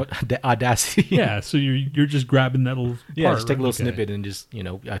using? Audacity. Yeah, so you're just grabbing that little Yeah, part, just take a right? little Okay. snippet and just,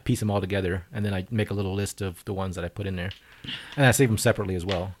 I piece them all together. And then I make a little list of the ones that I put in there. And I save them separately as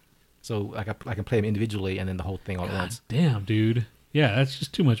well. So I can play them individually and then the whole thing all at once. Damn, dude. Yeah, that's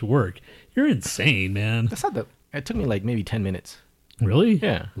just too much work. You're insane, man. That's not it took me like maybe 10 minutes. Really?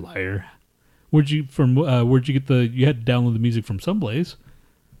 Yeah. Liar. Where'd you get you had to download the music from someplace?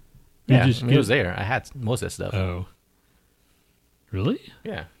 Or Yeah, you it was there. I had most of that stuff. Oh. Really?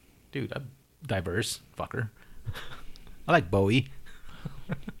 Yeah. Dude, I'm diverse. Fucker. I like Bowie.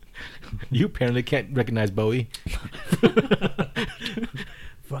 You apparently can't recognize Bowie.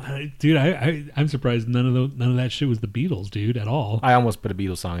 Dude, I'm surprised none of that shit was the Beatles, dude, at all. I almost put a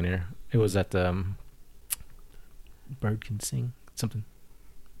Beatles song in there. It was that Bird Can Sing something.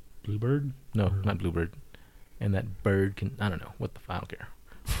 Bluebird? No, not Bluebird. And that bird can, I don't know, what the fuck, I don't care.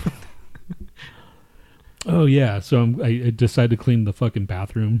 Oh, yeah, so I decided to clean the fucking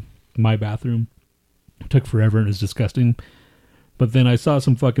bathroom, my bathroom. It took forever and it's disgusting. But then I saw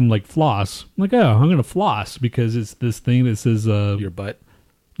some fucking, like, floss. I'm like, oh, I'm going to floss because it's this thing that says... Your butt?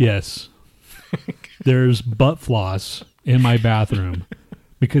 Yes. There's butt floss in my bathroom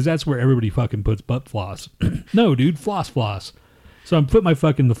because that's where everybody fucking puts butt floss. No, dude, floss. So I'm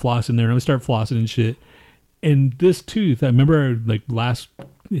putting the floss in there and I start flossing and shit. And this tooth, I remember like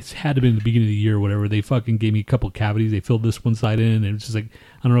it's had to be in the beginning of the year or whatever, they fucking gave me a couple cavities. They filled this one side in and it was just like,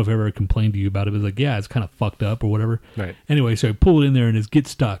 I don't know if I ever complained to you about it, but it was like, yeah, it's kind of fucked up or whatever. Right. Anyway, so I pull it in there and it gets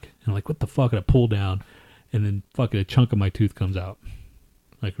stuck. And I'm like, what the fuck? And I pull down and then fucking a chunk of my tooth comes out.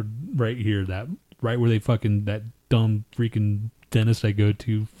 Like right here, right where they fucking, that dumb freaking dentist I go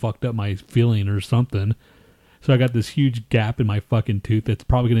to fucked up my filling or something. So I got this huge gap in my fucking tooth that's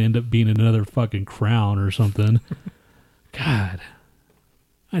probably going to end up being another fucking crown or something. God.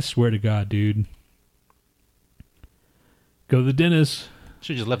 I swear to God, dude. Go to the dentist.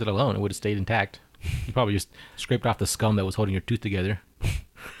 Should have just left it alone. It would have stayed intact. You probably just scraped off the scum that was holding your tooth together.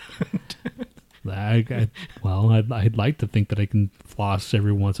 I'd like to think that I can floss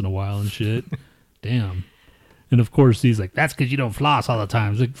every once in a while and shit. Damn. And of course, he's like, that's because you don't floss all the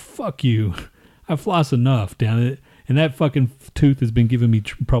time. It's like, fuck you. I floss enough, damn it. And that fucking tooth has been giving me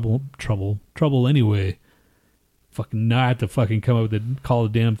trouble anyway. Fucking now I have to fucking come up with it, call a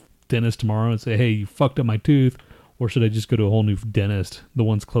damn dentist tomorrow and say, hey, you fucked up my tooth. Or should I just go to a whole new dentist, the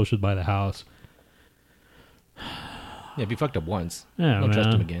ones closer by the house? Yeah, if you fucked up once, yeah, don't trust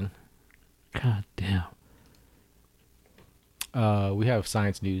him again. God damn. We have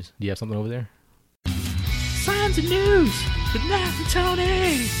science news. Do you have something over there? Science and news with Nhat and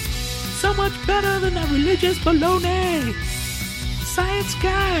Tony. So much better than that religious baloney. Science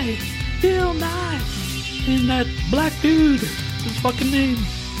guy, Bill Nye, and that black dude, his fucking name,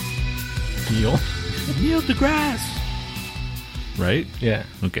 Neil deGrasse. Right? Yeah.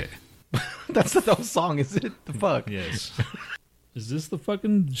 Okay. That's the whole song, is it? The fuck? Yes. Is this the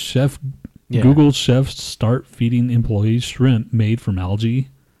fucking chef? Yeah. Google chefs start feeding employees shrimp made from algae?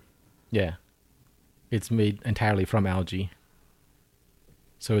 Yeah. It's made entirely from algae.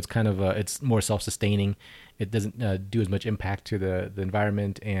 So it's kind of, it's more self-sustaining. It doesn't do as much impact to the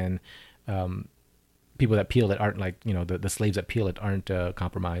environment, and people that peel it aren't like, the slaves that peel it aren't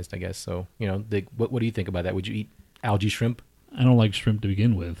compromised, I guess. So, what do you think about that? Would you eat algae shrimp? I don't like shrimp to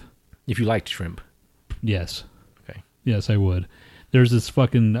begin with. If you liked shrimp. Yes. Okay. Yes, I would. There's this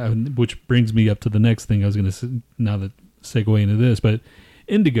fucking, which brings me up to the next thing I was going to say, now that segue into this, but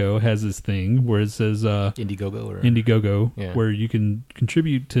Indigo has this thing where it says Indiegogo, yeah, where you can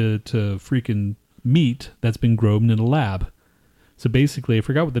contribute to freaking meat that's been grown in a lab. So basically, I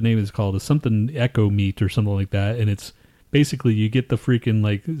forgot what the name is called. It's something Echo Meat or something like that, and it's basically you get the freaking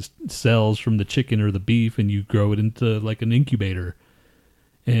like cells from the chicken or the beef, and you grow it into like an incubator.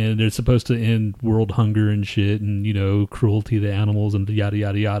 And it's supposed to end world hunger and shit, and cruelty to animals and yada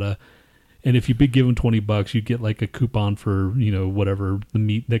yada yada. And if you give them $20, you get like a coupon for whatever the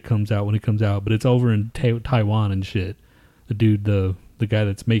meat that comes out when it comes out. But it's over in Taiwan and shit. The dude, the guy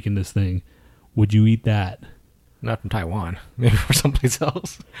that's making this thing, would you eat that? Not from Taiwan, maybe from someplace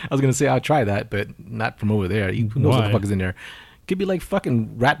else. I was gonna say I'll try that, but not from over there. Who knows what the fuck is in there? Could be like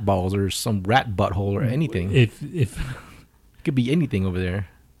fucking rat balls or some rat butthole or anything. If it could be anything over there.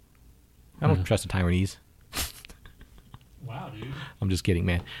 I don't trust the Taiwanese. Wow, dude. I'm just kidding,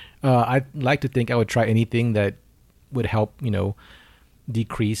 man. I'd like to think I would try anything that would help,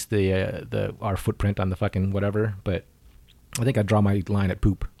 decrease our footprint on the fucking whatever. But I think I'd draw my line at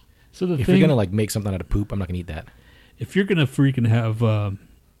poop. So if you're gonna like make something out of poop, I'm not gonna eat that. If you're gonna freaking have,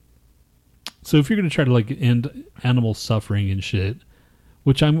 so if you're gonna try to like end animal suffering and shit,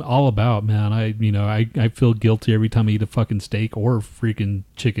 which I'm all about, man. I feel guilty every time I eat a fucking steak or freaking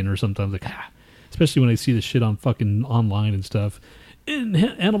chicken or sometimes like, especially when I see the shit on fucking online and stuff.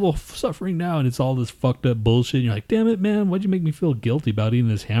 Animal suffering now, and it's all this fucked up bullshit. And you're like, damn it, man, why'd you make me feel guilty about eating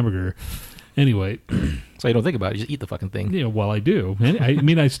this hamburger? Anyway, so you don't think about it, you just eat the fucking thing. Yeah, well, I do.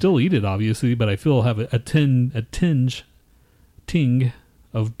 I still eat it, obviously, but I feel have a ting of freaking.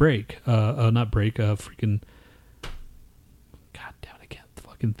 God damn it, I can't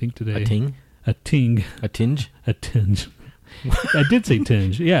fucking think today. A ting. A tinge. I did say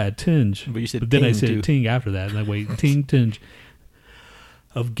tinge. Yeah, a tinge. But you said then I ting, said too. ting after that, and I wait tinge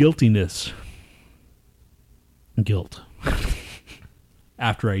of guiltiness. Guilt.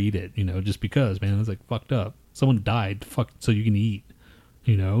 after I eat it, just because, man, it's like fucked up. Someone died, so you can eat,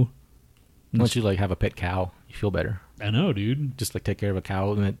 Once you like have a pet cow, you feel better. I know, dude. Just like take care of a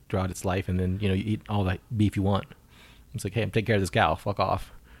cow and throughout its life, and then you eat all that beef you want. It's like, hey, I'm taking care of this cow. Fuck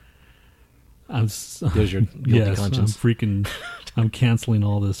off. There's your guilty conscience. I'm canceling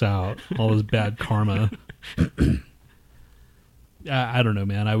all this out. All this bad karma. I don't know,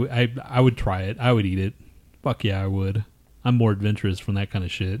 man. I would try it. I would eat it. Fuck yeah, I would. I'm more adventurous from that kind of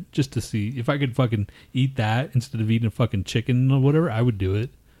shit. Just to see if I could fucking eat that instead of eating a fucking chicken or whatever, I would do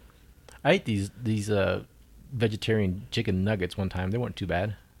it. I ate these vegetarian chicken nuggets one time. They weren't too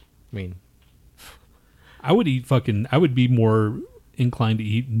bad. I mean, I would be more inclined to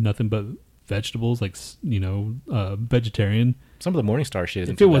eat nothing but vegetables, like, vegetarian. Some of the Morningstar shit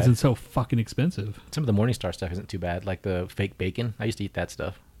isn't if too it bad. wasn't so fucking expensive. Some of the Morningstar stuff isn't too bad, like the fake bacon. I used to eat that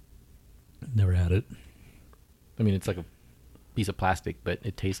stuff. Never had it. I mean, it's like a piece of plastic, but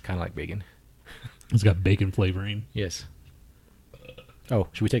it tastes kind of like bacon. It's got bacon flavoring. Yes. Oh,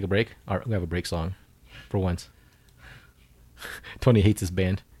 should we take a break? All right, we have a break song for once. Tony hates this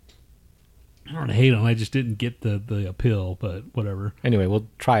band. I don't hate them. I just didn't get the appeal, but whatever. Anyway, we'll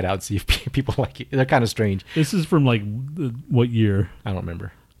try it out and see if people like it. They're kind of strange. This is from like what year? I don't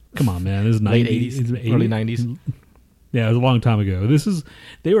remember. Come on, man. This is Late 90s, early 90s. Yeah, it was a long time ago.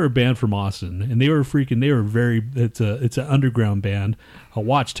 They were a band from Austin, and it's an underground band, a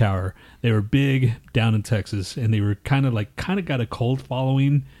Watchtower. They were big down in Texas, and they were kind of got a cult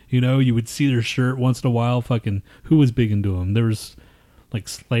following. You would see their shirt once in a while. Fucking, who was big into them? There was like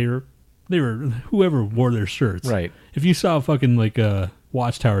Slayer. They were whoever wore their shirts. Right. If you saw a fucking like a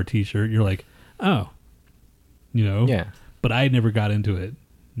Watchtower t-shirt, you're like, oh, Yeah. But I never got into it.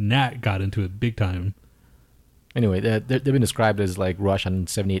 Nhat got into it big time. Anyway, they've been described as like Rush on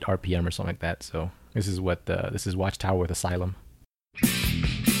 78 RPM or something like that. So this is Watchtower with Asylum.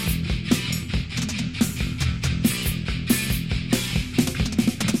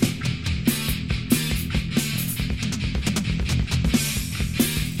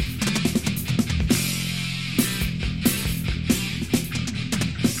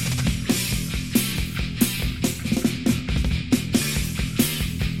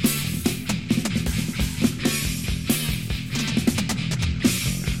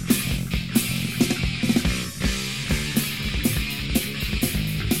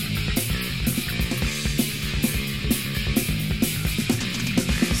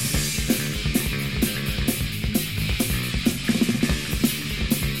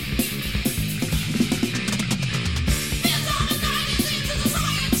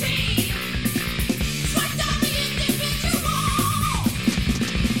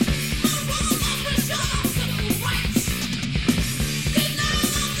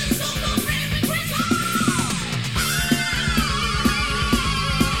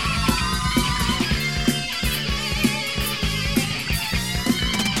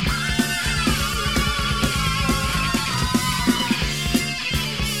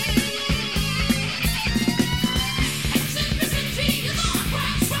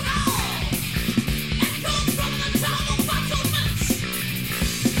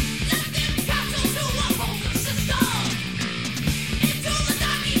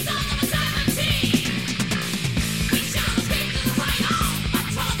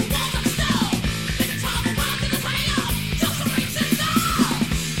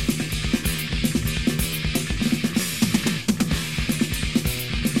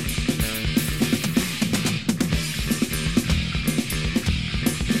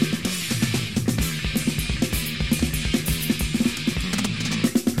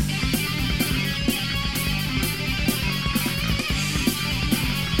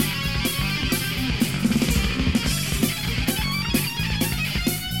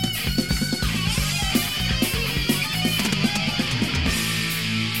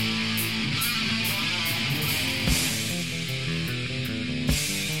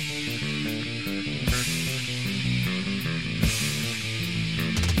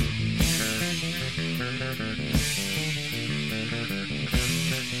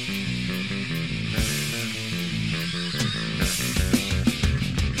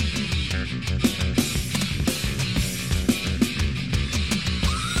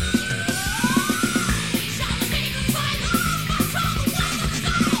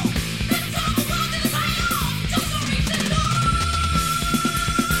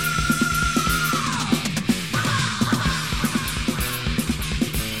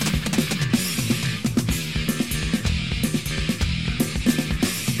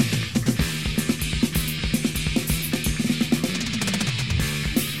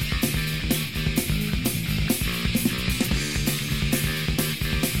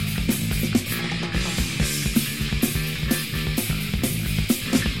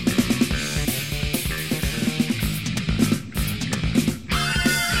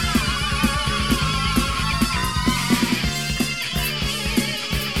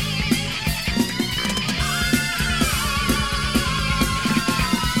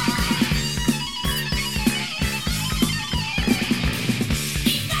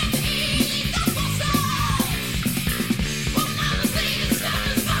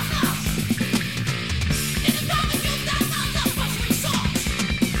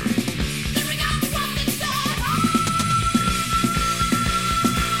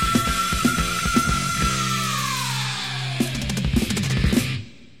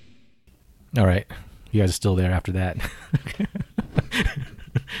 All right. You guys are still there after that.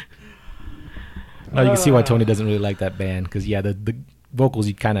 Now you can see why Tony doesn't really like that band because the vocals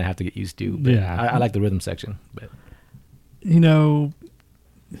you kind of have to get used to. But Yeah. I like the rhythm section. But You know,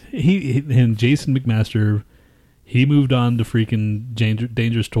 he and Jason McMaster, he moved on to freaking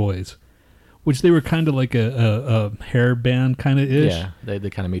Dangerous Toys, which they were kind of like a hair band kind of ish. yeah, they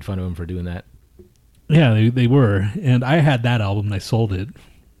kind of made fun of him for doing that. Yeah, they were. And I had that album and I sold it,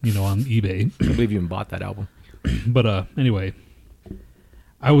 on eBay. I believe you even bought that album. But anyway,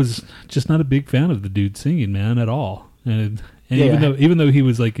 I was just not a big fan of the dude singing, man, at all. And Yeah. even though he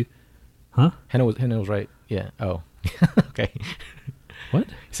was like, huh? Henna was right. Yeah. Oh. Okay. What?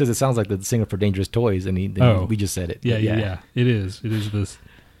 He says it sounds like the singer for Dangerous Toys, and we just said it. Yeah, But yeah. It is. It is this.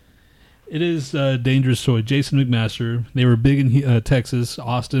 It is Dangerous Toy. Jason McMaster. They were big in Texas,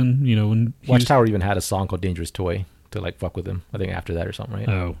 Austin. When Watchtower even had a song called Dangerous Toy to like fuck with him. I think after that or something, right?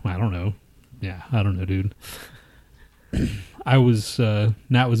 Oh, I don't know. Yeah, I don't know, dude. I was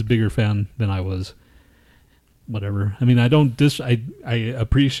Nhat was a bigger fan than I was. Whatever. I mean, I don't I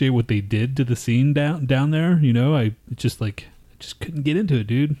appreciate what they did to the scene down there. I just couldn't get into it,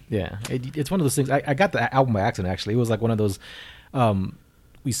 dude. Yeah, it's one of those things. I got the album by accident. Actually, it was like one of those.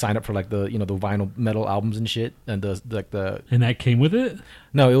 We signed up for like the the vinyl metal albums and shit, and the And that came with it.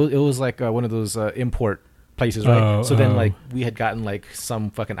 no, it was like one of those import places, right? So then Oh. like we had gotten like some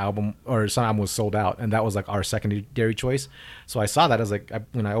fucking album or some album was sold out, and that was like our secondary choice. So I saw that, I was like,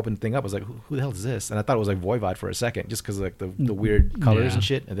 when I opened the thing up, I was like, who the hell is this? And I thought it was like Voivod for a second, just because like the weird colors Yeah. and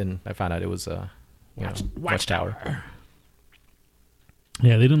shit. And then I found out it was Watchtower.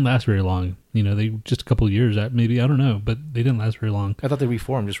 Yeah, they didn't last very long. They just a couple of years, maybe, I don't know, but they didn't last very long. I thought they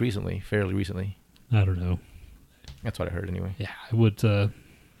reformed just fairly recently. I don't know. That's what I heard anyway. Yeah, I would.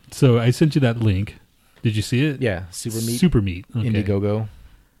 So I sent you that link. Did you see it? Yeah, Super Meat, Okay. Indiegogo.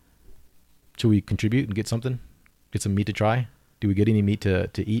 Should we contribute and get something? Get some meat to try? Do we get any meat to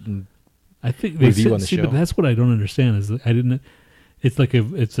eat and I think review on the show? But that's what I don't understand is that I didn't. It's like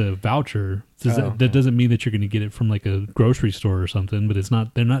it's a voucher. That doesn't mean that you're going to get it from like a grocery store or something. But it's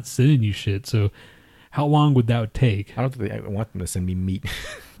not. They're not sending you shit. So how long would that take? I don't think I want them to send me meat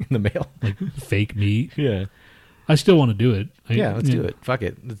in the mail. Like fake meat. Yeah. I still want to do it. Let's do it. Fuck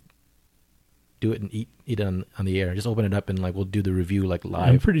it. Let's do it and eat it on the air. Just open it up and like we'll do the review like I'm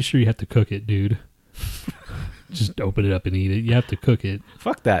live. pretty sure you have to cook it, dude. Just open it up and eat it. You have to cook it.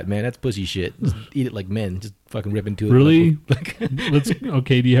 Fuck that, man. That's pussy shit. Just eat it like men. Just fucking rip into it. Really? Like,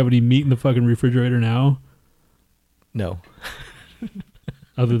 Okay, do you have any meat in the fucking refrigerator now? no.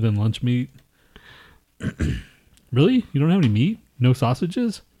 Other than lunch meat? Really? You don't have any meat? No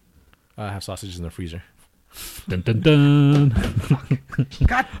sausages? I have sausages in the freezer. Dun dun dun.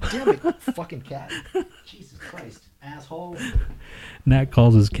 God damn it, fucking cat. Jesus Christ, asshole. Nhat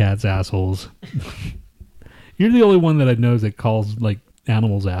calls his cats assholes. You're the only one that I know that calls like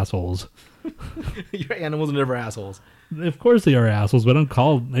animals assholes. Your animals are never assholes. Of course they are assholes, but I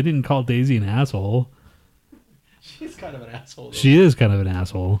didn't call Daisy an asshole. She's kind of an asshole. Though. She is kind of an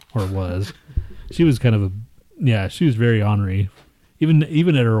asshole, or was. She was kind of she was very ornery. Even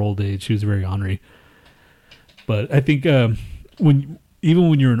at her old age, she was very ornery. But I think when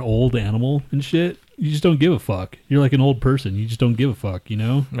you're an old animal and shit, you just don't give a fuck. You're like an old person. You just don't give a fuck,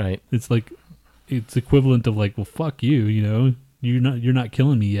 Right. It's like it's equivalent of like, well, fuck you, You're not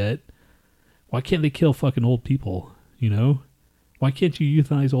killing me yet. Why can't they kill fucking old people, Why can't you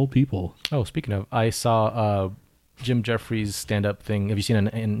euthanize old people? Oh, speaking of, I saw Jim Jeffries' stand-up thing. Have you seen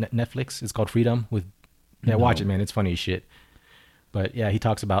it on Netflix? It's called Freedom. Watch it, man. It's funny as shit. But yeah, he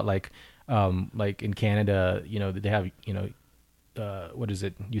talks about like in Canada, they have, what is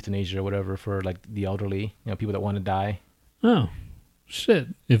it, euthanasia or whatever for like the elderly, people that want to die. Oh, shit.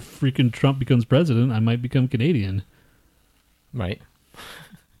 If freaking Trump becomes president, I might become Canadian. Right.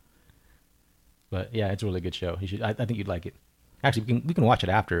 But yeah, it's a really good show. You should. I think you'd like it. Actually, we can watch it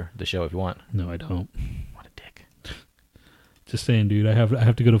after the show if you want. No, I don't. What a dick. Just saying, dude. I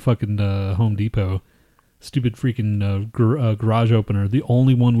have to go to fucking Home Depot. Stupid freaking garage opener. The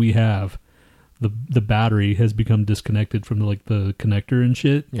only one we have. The battery has become disconnected from the connector and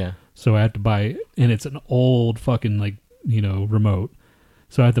shit. Yeah. So I have to buy, and it's an old fucking remote.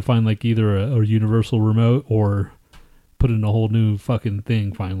 So I have to find like either a universal remote or put in a whole new fucking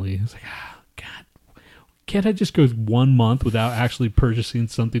thing. Finally, it's like, God, can't I just go 1 month without actually purchasing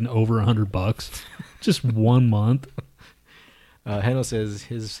something over $100? Just 1 month. Hano says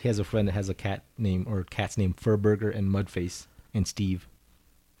he has a friend that has a cats named Furburger and Mudface and Steve.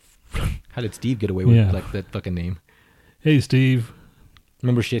 How did Steve get away with like that fucking name? Hey, Steve.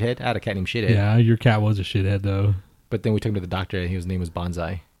 Remember Shithead? I had a cat named Shithead. Yeah, your cat was a shithead though. But then we took him to the doctor and his name was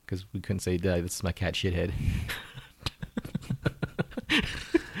Bonsai because we couldn't say, this is my cat shithead.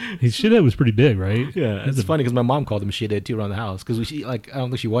 His shithead was pretty big, right? Yeah, it's funny because my mom called him shithead too around the house because I don't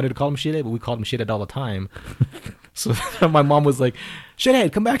think she wanted to call him shithead, but we called him shithead all the time. So my mom was like,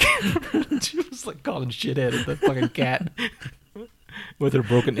 "Shithead, come back!" She was like calling shithead at the fucking cat with her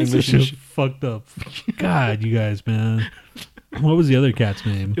broken English. English fucked up. God, you guys, man. What was the other cat's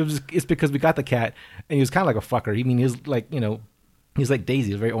name? It's because we got the cat and he was kind of like a fucker. I mean, he was like, he was like Daisy.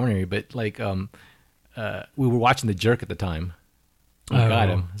 He was very ornery, but like we were watching The Jerk at the time. We got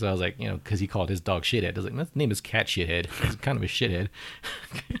him. So I was like, because he called his dog shithead. I was like, his name is Cat Shithead. He's kind of a shithead.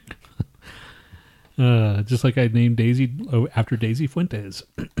 Just like I named Daisy after Daisy Fuentes.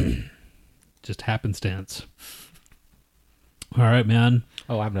 Just happenstance. All right, man.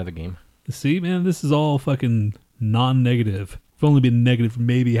 Oh, I have another game. See, man, this is all fucking non-negative. I've only been negative for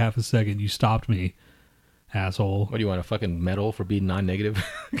maybe half a second. You stopped me, asshole. What do you want, a fucking medal for being non-negative?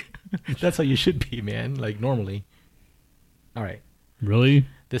 That's how you should be, man. Like normally. All right. Really?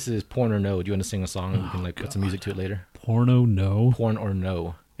 This is Porn or No. Do you want to sing a song and we can put some music to it later? Porno no? Porn or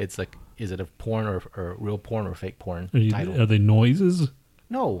No. It's like, is it a porn or real porn or fake porn title? Are they noises?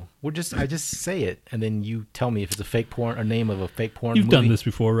 No. I just say it and then you tell me if it's a fake porn, a name of a fake porn You've movie. done this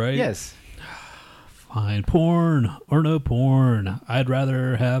before, right? Yes. Fine. Porn or no porn. I'd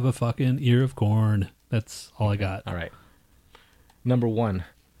rather have a fucking ear of corn. That's all I got. All right. Number 1,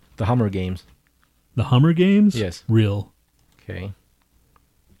 the Hummer Games. The Hummer Games? Yes. Real. Okay.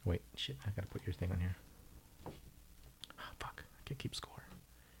 Wait, shit, I gotta put your thing on here. Oh, fuck, I can't keep score.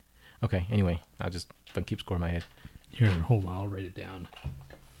 Okay, anyway, I'll just keep score in my head. Here, hold on, I'll write it down.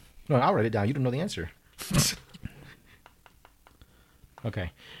 No, I'll write it down. You don't know the answer.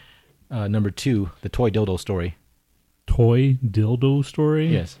 Okay. Number 2, the Toy Dildo Story. Toy dildo story?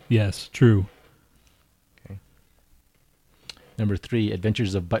 Yes. Yes, true. Okay. Number 3,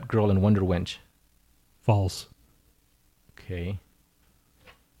 Adventures of Butt Girl and Wonder Wench. False. Okay.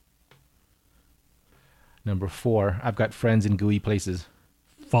 Number 4, I've Got Friends in Gooey Places.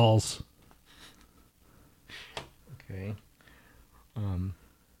 False. Okay.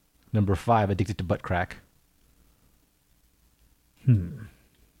 Number 5, Addicted to Butt Crack. That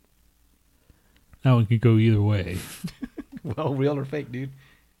one could go either way. Well, real or fake, dude?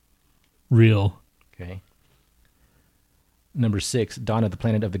 Real. Okay. Number 6, Dawn of the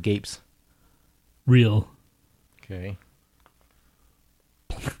Planet of the Gapes. Real. Okay.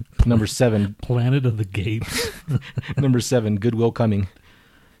 Number 7, Planet of the Gapes. Number 7, Goodwill Coming.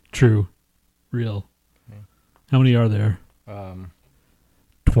 True. Real. Okay. How many are there?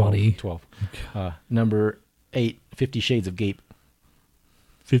 20. 12. Number 8, 50 Shades of Gape.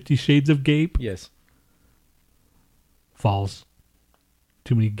 50 Shades of Gape? Yes. False.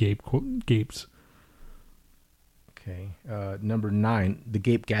 Too many gapes. Okay. Number 9, The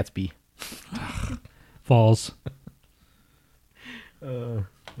Gape Gatsby. False.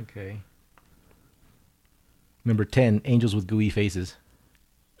 Okay. Number 10, Angels with Gooey Faces.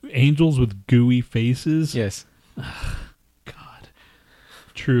 Angels with gooey faces? Yes. God.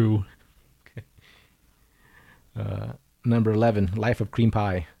 True. Okay. Number 11, Life of Cream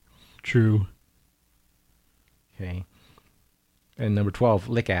Pie. True. Okay. And number 12,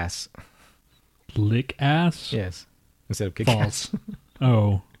 Lick Ass. Lick ass? Yes. Instead of kick False. ass.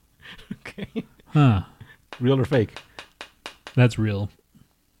 Oh. Okay. Huh. Real or fake? That's real.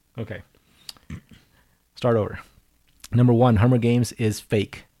 Okay. Start over. Number 1, Hummer Games is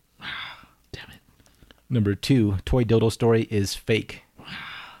fake. Damn it. Number 2, Toy Dildo Story is fake.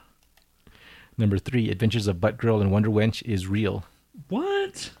 Number 3, Adventures of Butt Girl and Wonder Wench is real.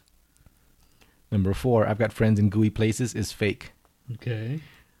 What? Number 4, I've Got Friends in Gooey Places is fake. Okay.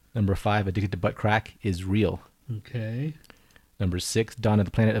 Number 5, Addicted to Butt Crack is real. Okay. Number 6, Dawn of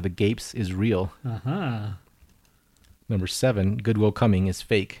the Planet of the Gapes is real. Uh-huh. Number 7, Goodwill Coming is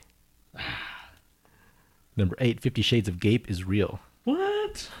fake. Number 8, 50 Shades of Gape is real.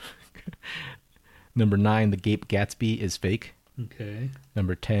 What? Number 9, The Gape Gatsby is fake. Okay.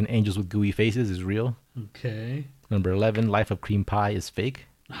 Number 10, Angels with Gooey Faces is real. Okay. Number 11, Life of Cream Pie is fake.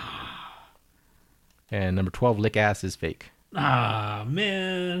 And number 12, Lick Ass is fake. Ah,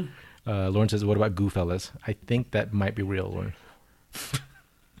 man. Lauren says, what about Gooffellas? I think that might be real, Lauren.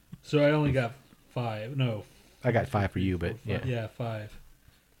 So I only got 5. No. I got 5 for you, but yeah. Yeah, 5.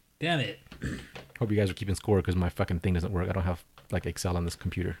 Damn it. Hope you guys are keeping score because my fucking thing doesn't work. I don't have like Excel on this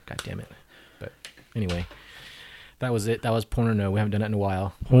computer. God damn it. But anyway, that was it. That was Porn or No. We haven't done that in a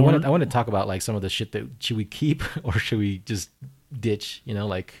while. I want to talk about like some of the shit that should we keep or should we just ditch? You know,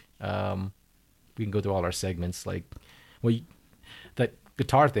 like we can go through all our segments. Like, well, that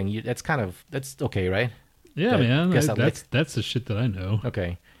guitar thing. That's okay, right? Yeah, But man. guess That's the shit that I know.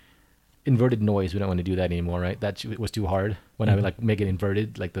 Okay. Inverted noise. We don't want to do that anymore, right? That was too hard. When I would like make it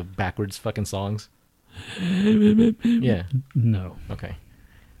inverted, like the backwards fucking songs. Yeah. No. Okay.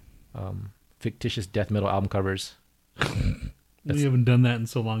 Fictitious death metal album covers. We haven't done that in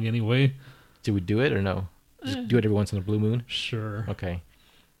so long anyway. Did we do it or no? Just do it every once in a blue moon? Sure. Okay.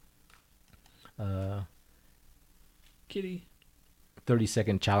 Kitty.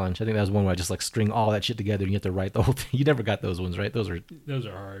 30-second challenge. I think that was one where I just like string all that shit together and you have to write the whole thing. You never got those ones, right? Those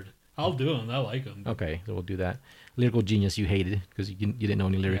are hard. I'll do them. I like them. okay. So we'll do that. Lyrical genius, you hated because you didn't know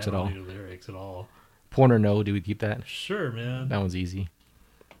any lyrics at all. I don't know lyrics at all. Porn or no? Do we keep that? Sure, man. That one's easy.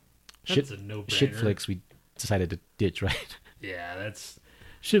 That's a no-brainer. Shit flicks we decided to ditch, right? Yeah, that's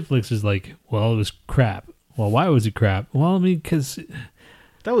shit flicks is like, well, it was crap. Well, why was it crap? Well, I mean, because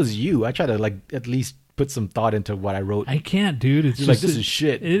that was you. I tried to like at least put some thought into what I wrote. I can't, dude. It's You're just like, this is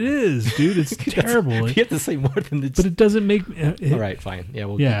shit. It is, dude. It's terrible. You have to say more than this. But it doesn't make. All right, fine.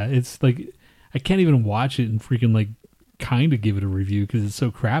 Yeah, it's like I can't even watch it and freaking like kind of give it a review because it's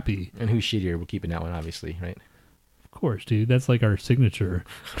so crappy. And who's shittier? We're keeping that one, obviously, right? Of course, dude. That's like our signature.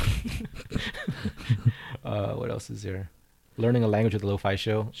 What else is there? Learning a language with the Lo-Fi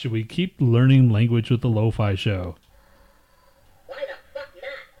Show. Should we keep learning language with the Lo-Fi Show? Why the fuck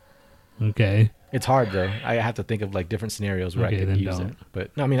not? Okay. It's hard though. I have to think of like different scenarios where I Okay, can then use don't. it.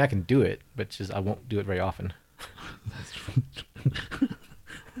 But no, I mean I can do it, but just I won't do it very often.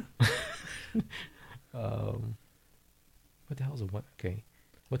 What the hell is a what? Okay,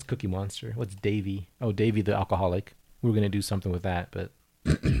 what's Cookie Monster? What's Davy? Oh, Davy the alcoholic. We were gonna do something with that, but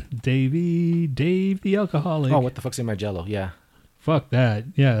Dave the alcoholic. oh, what the fuck's in my Jello? Yeah, Fuck that.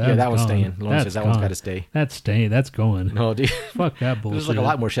 Yeah, that one's gone. staying. Lauren says that one's got to stay. That's staying. That's going. No, dude. Fuck that bullshit. There's like a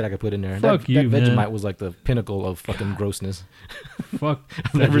lot more shit I could put in there. Fuck you, that Vegemite man. was like the pinnacle of fucking grossness. Fuck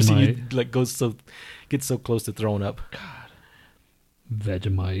I've never seen you Vegemite. like get so close to throwing up.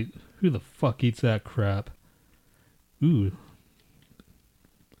 Vegemite. Who the fuck eats that crap? Ooh.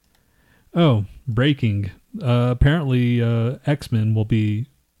 Oh, breaking. Apparently, X-Men will be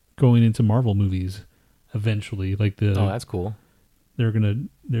going into Marvel movies eventually. Like the. Oh, that's cool. They're gonna.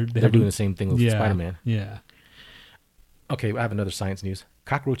 They're doing the same thing with Spider-Man. Yeah. Okay, I have another science news.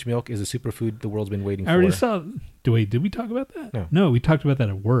 Cockroach milk is a superfood the world's been waiting for. I already saw. Wait, did we talk about that? No, we talked about that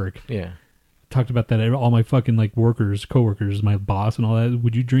at work. Yeah. Talked about that at all my fucking like coworkers, my boss and all that.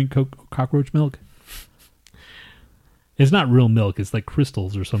 Would you drink cockroach milk? It's not real milk. It's like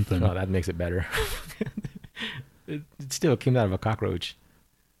crystals or something. Oh, that makes it better. it still came out of a cockroach.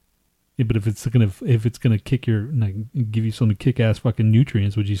 Yeah, but if it's gonna kick your give you some kick ass fucking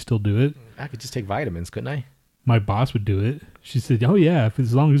nutrients, would you still do it? I could just take vitamins, couldn't I? My boss would do it. She said, "Oh yeah,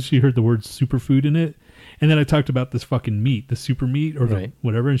 as long as she heard the word superfood in it." And then I talked about this fucking meat, the super meat or the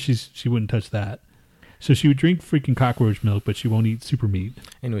whatever, and she wouldn't touch that. So she would drink freaking cockroach milk, but she won't eat super meat.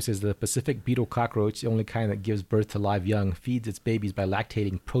 Anyway, it says the Pacific beetle cockroach, the only kind that gives birth to live young, feeds its babies by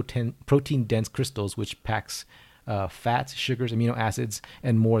lactating protein-dense crystals, which packs fats, sugars, amino acids,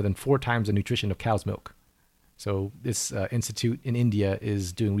 and more than 4 times the nutrition of cow's milk. So this institute in India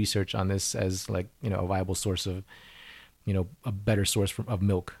is doing research on this as a viable source of, a better source of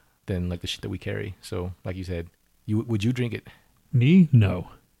milk than like the shit that we carry. So like you said, would you drink it? Me? No.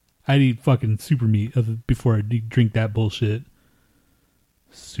 I'd eat fucking super meat before I drink that bullshit.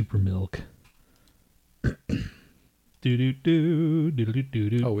 Super milk. Oh, we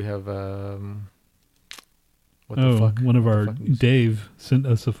have what the fuck? One of our Dave sent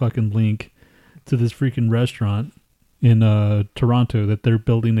us a fucking link to this freaking restaurant in Toronto that they're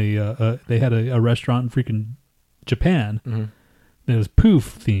building they had a restaurant in freaking Japan that was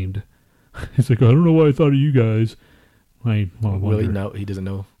poof themed. He's like, I don't know why I thought of you guys. Really? No, he doesn't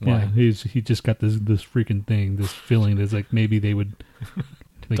know why. Yeah, he just got this freaking thing, this feeling that's like maybe they would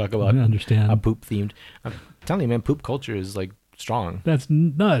talk about understand a poop themed. I'm telling you, man, poop culture is like strong. That's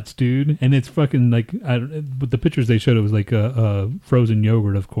nuts, dude. And it's fucking like but the pictures they showed, it was like a frozen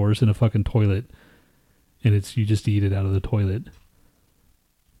yogurt, of course, in a fucking toilet, and you just eat it out of the toilet.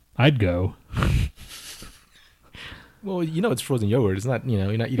 I'd go. Well, it's frozen yogurt. It's not,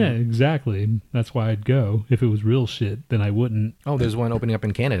 you're not eating. Yeah, exactly. That's why I'd go. If it was real shit, then I wouldn't. Oh, there's one opening up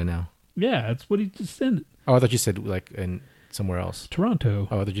in Canada now. Yeah, that's what he just said. Oh, I thought you said like in somewhere else. Toronto.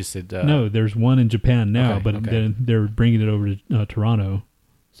 Oh, I thought you said. No, there's one in Japan now, okay, but okay. They're bringing it over to Toronto.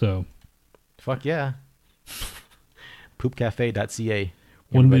 So. Fuck yeah. Poopcafe.ca.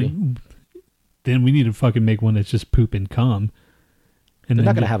 Then we need to fucking make one that's just poop and cum. And they're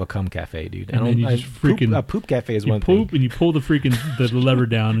not going to have a cum cafe, dude. And then you just freaking... A poop cafe is one thing. You poop and you pull the freaking the lever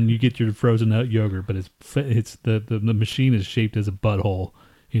down and you get your frozen out yogurt, but it's the machine is shaped as a butthole.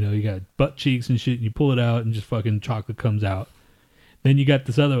 You got butt cheeks and shit, and you pull it out and just fucking chocolate comes out. Then you got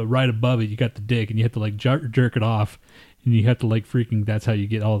this other right above it. You got the dick, and you have to like jerk it off, and you have to like freaking. That's how you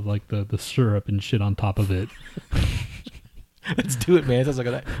get all of, like the syrup and shit on top of it. Let's do it, man. Sounds like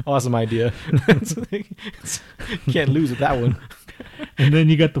an awesome idea. Can't lose with that one. And then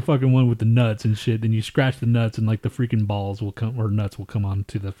you got the fucking one with the nuts and shit. Then you scratch the nuts, and like the freaking balls will come, or nuts will come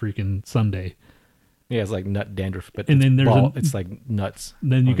onto the freaking sundae. Yeah, it's like nut dandruff, but and then there's it's like nuts.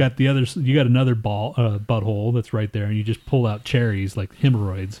 Then you got the other. You got another butthole that's right there, and you just pull out cherries like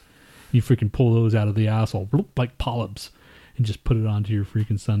hemorrhoids. You freaking pull those out of the asshole like polyps, and just put it onto your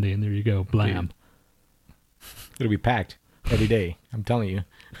freaking sundae, and there you go, blam. Dude. It'll be packed every day. I'm telling you.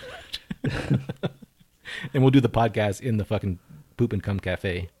 And we'll do the podcast in the fucking Poop and Cum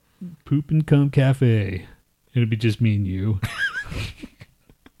Cafe. Poop and Cum Cafe. It'll be just me and you.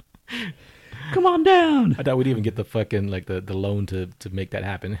 Come on down. I thought we'd even get the fucking like the loan to make that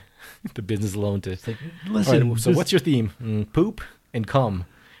happen. The business loan to like, listen. All right, so what's your theme? Poop and cum.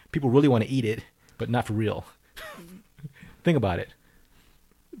 People really want to eat it, but not for real. Think about it.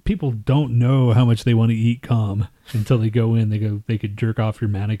 People don't know how much they want to eat cum until they go in. They could jerk off your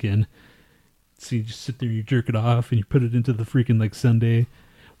mannequin. So you just sit there, you jerk it off, and you put it into the freaking like sundae.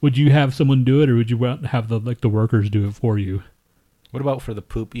 Would you have someone do it, or would you have the workers do it for you? What about for the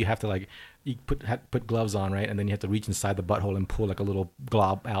poop? You have to like you put gloves on, right? And then you have to reach inside the butthole and pull like a little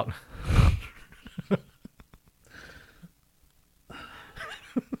glob out.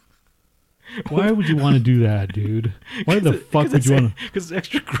 Why would you want to do that, dude? Why the fuck would you want to? Because it's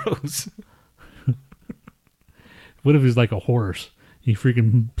extra gross. What if it's like a horse? You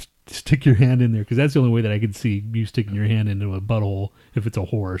freaking stick your hand in there, because that's the only way that I could see you sticking your hand into a butthole if it's a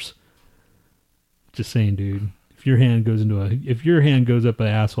horse. Just saying, dude. If your hand goes up an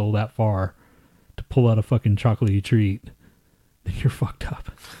asshole that far to pull out a fucking chocolatey treat, then you're fucked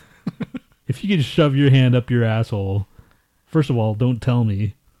up. If you can shove your hand up your asshole, first of all, don't tell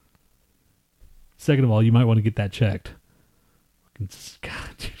me. Second of all, you might want to get that checked.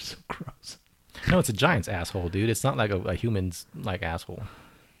 God, you're so gross. No, it's a giant's asshole, dude. It's not like a human's like asshole.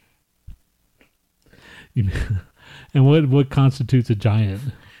 And what constitutes a giant?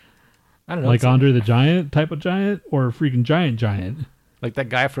 I don't know. Like Andre the Giant type of giant, or a freaking giant? Like that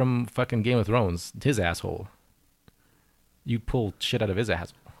guy from fucking Game of Thrones, his asshole. You pull shit out of his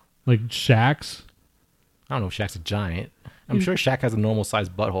asshole. Like Shaq's? I don't know if Shaq's a giant. I'm sure Shaq has a normal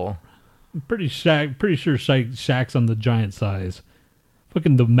sized butthole. I'm pretty sure Shaq's on the giant size.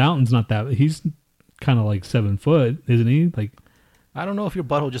 Fucking the Mountain's not that. He's kind of like 7 foot, isn't he? Like, I don't know if your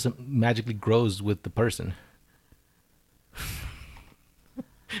butthole just magically grows with the person.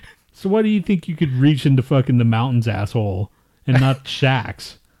 So why do you think you could reach into fucking the Mountain's asshole and not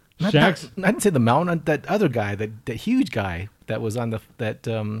Shaq's? I didn't say the Mountain. That other guy, that huge guy that was on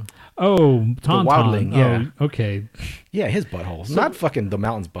Tauntaun. Wildling. Yeah. Oh, okay. Yeah, his butthole. Not fucking the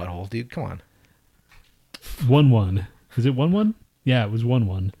Mountain's butthole, dude. Come on. 1-1. Is it 1-1? Yeah, it was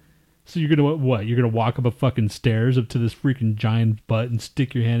 1-1. So you're gonna what? You're gonna walk up a fucking stairs up to this freaking giant butt and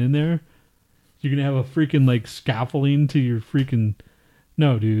stick your hand in there? You're gonna have a freaking like scaffolding to your freaking.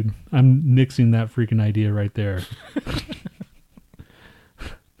 No, dude. I'm nixing that freaking idea right there.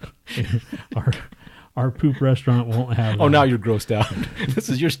 Our poop restaurant won't have that. Oh, now you're grossed out. This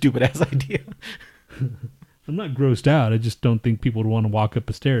is your stupid ass idea. I'm not grossed out. I just don't think people would want to walk up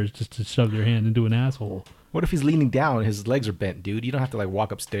the stairs just to shove their hand into an asshole. What if he's leaning down? His legs are bent, dude. You don't have to like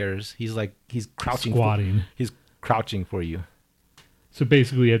walk upstairs. He's crouching. Squatting. He's crouching for you. So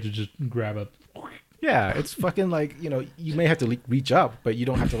basically you have to just grab up. Yeah, it's fucking like, you may have to reach up, but you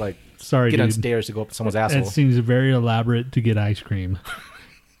don't have to like get on stairs to go up to someone's asshole. That seems very elaborate to get ice cream.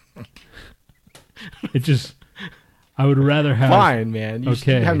 I would rather have. Fine, man. You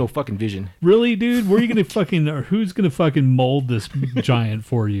have no fucking vision. Really, dude? Where are you going to fucking, or who's going to fucking mold this giant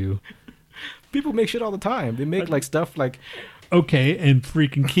for you? People make shit all the time. They make like stuff like. Okay, and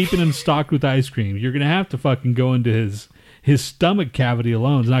freaking keeping him stocked with ice cream. You're going to have to fucking go into his stomach cavity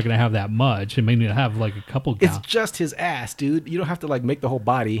alone is not going to have that much. It may need to have like a couple. It's just his ass, dude. You don't have to like make the whole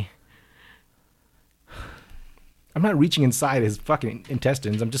body. I'm not reaching inside his fucking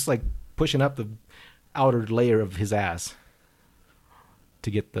intestines. I'm just like pushing up the outer layer of his ass to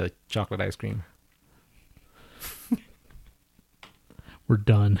get the chocolate ice cream. We're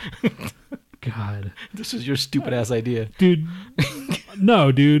done. God. This is your stupid ass idea. Dude.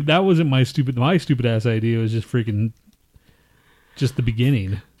 No, dude. That wasn't my stupid ass idea. It was just freaking just the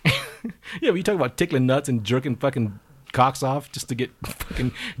beginning. Yeah, but you talk about tickling nuts and jerking fucking cocks off just to get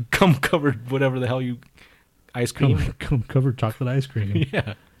fucking cum covered whatever the hell you ice cream. Cum covered chocolate ice cream.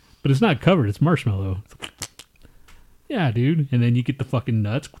 Yeah. But it's not covered. It's marshmallow. Yeah, dude. And then you get the fucking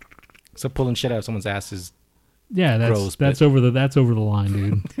nuts. So pulling shit out of someone's ass is Yeah, gross, that's over the line,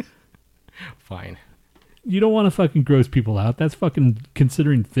 dude. Fine. You don't want to fucking gross people out. That's fucking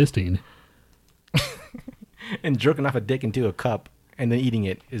considering fisting. And jerking off a dick into a cup and then eating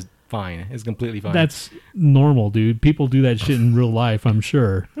it is fine. It's completely fine. That's normal, dude. People do that shit in real life, I'm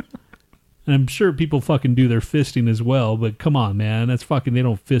sure. And I'm sure people fucking do their fisting as well, but come on, man. That's fucking, they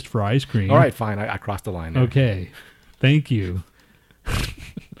don't fist for ice cream. All right, fine. I crossed the line there. Okay. Thank you.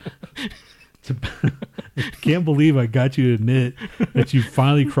 Can't believe I got you to admit that you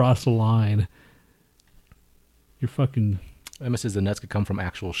finally crossed the line. You're fucking... Emma says the nuts could come from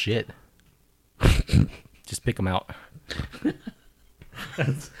actual shit. Just pick them out.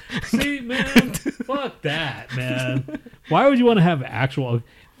 See, man, fuck that, man. Why would you want to have actual...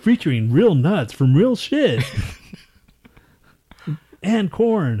 featuring real nuts from real shit? And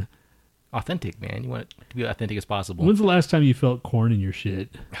corn. Authentic, man. You want it to be authentic as possible. When's the last time you felt corn in your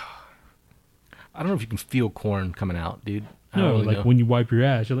shit? I don't know if you can feel corn coming out, dude. I No, don't really like know. when you wipe your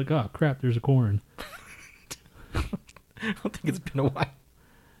ass, you're like, oh, crap, there's a corn. I don't think it's been a while.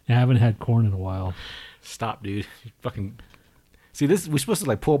 I haven't had corn in a while. Stop, dude. You fucking... See, this we're supposed to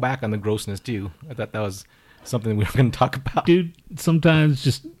like pull back on the grossness, too. I thought that was something we were going to talk about. Dude, sometimes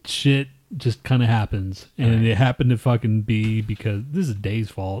just shit just kind of happens. And it happened to fucking be because this is Dave's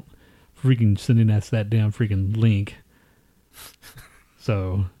fault. Freaking sending us that damn freaking link.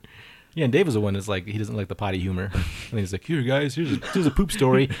 So... Yeah, and Dave was the one that's like, he doesn't like the potty humor. And he's like, here, guys, here's a poop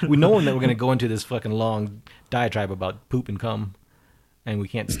story. We know that we're going to go into this fucking long diatribe about poop and cum, and we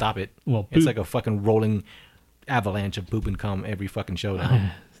can't stop it. Well, it's like a fucking rolling avalanche of poop and cum every fucking show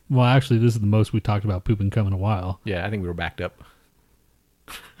now. Well, actually, this is the most we talked about poop and cum in a while. Yeah, I think we were backed up.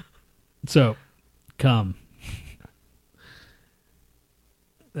 So, cum.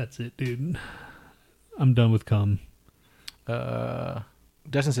 That's it, dude. I'm done with cum.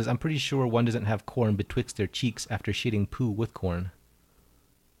 Dustin says, I'm pretty sure one doesn't have corn betwixt their cheeks after shitting poo with corn.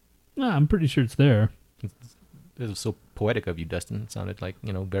 Nah, I'm pretty sure it's there. This was so poetic of you, Dustin. It sounded like,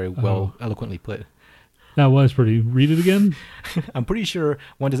 very well, eloquently put. That was pretty. Read it again. I'm pretty sure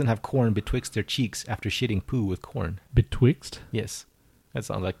one doesn't have corn betwixt their cheeks after shitting poo with corn. Betwixt? Yes. That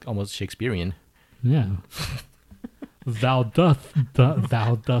sounds like almost Shakespearean. Yeah. Thou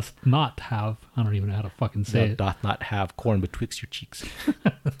dost not have... I don't even know how to fucking say it. Thou doth not have corn betwixt your cheeks.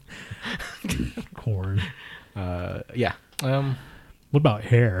 Corn. Yeah. What about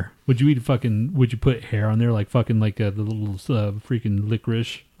hair? Would you put hair on there like fucking like the little freaking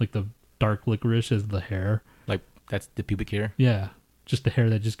licorice, like the dark licorice as the hair? Like that's the pubic hair? Yeah. Just the hair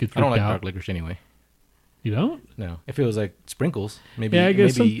that just gets ripped I don't like out. dark licorice anyway. You don't? No. If it was like sprinkles, maybe Yeah, I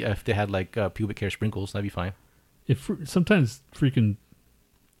guess if they had like pubic hair sprinkles, that'd be fine. Sometimes black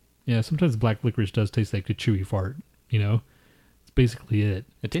licorice does taste like a chewy fart, It's basically it.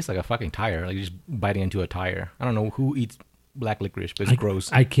 It tastes like a fucking tire, like just biting into a tire. I don't know who eats black licorice, but it's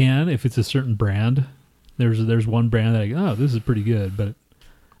gross. I can if it's a certain brand. There's one brand that this is pretty good, but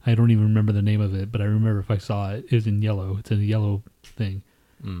I don't even remember the name of it, but I remember if I saw it, it's in yellow. It's in a yellow thing.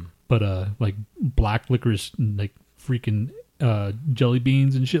 Mm. But like black licorice, like freaking jelly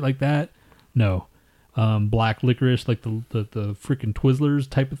beans and shit like that, no. Black licorice, like the freaking Twizzlers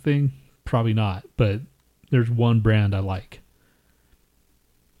type of thing, probably not. But there's one brand I like.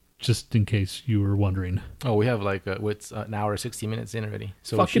 Just in case you were wondering. Oh, we have like what's an hour 60 minutes in already.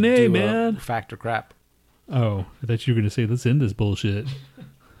 So fucking we should A, do, man. Fact or crap. Oh, I thought you were gonna say let's end this bullshit.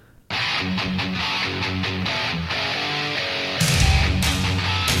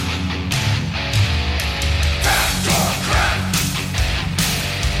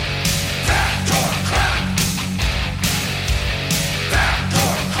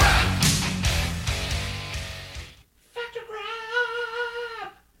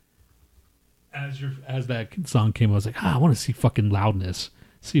 As that song came, I was like, I want to see fucking Loudness.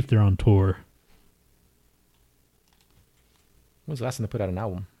 See if they're on tour. When was the last time they put out an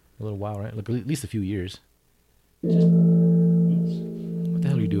album? A little while, right? Like at least a few years. What the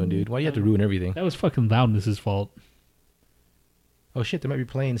hell are you doing, dude? Why do you have to ruin everything? That was fucking Loudness's fault. Oh shit, they might be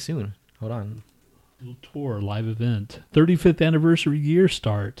playing soon. Hold on. Little tour, live event. 35th anniversary year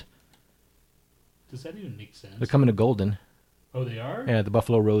start. Does that even make sense? They're coming to Golden. Oh, they are? Yeah, the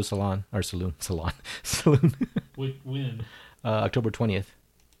Buffalo Rose Saloon. Saloon. When? October 20th.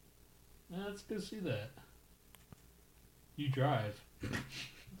 Let's go see that. You drive.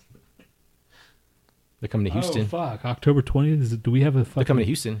 They're coming to Houston. Oh, fuck. October 20th? Do we have a fucking... They're coming to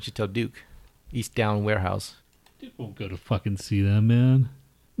Houston. You should tell Duke. East Down Warehouse. Duke won't go to fucking see them, man.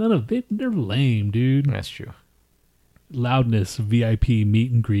 They're lame, dude. That's true. Loudness, VIP,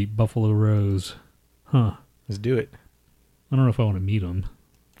 meet and greet, Buffalo Rose. Huh. Let's do it. I don't know if I want to meet them.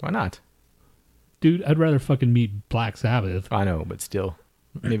 Why not? Dude, I'd rather fucking meet Black Sabbath. I know, but still,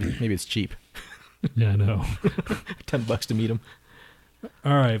 maybe it's cheap. Yeah, I know. $10 to meet him.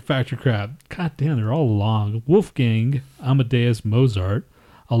 All right, Factor Crap. God damn, they're all long. Wolfgang Amadeus Mozart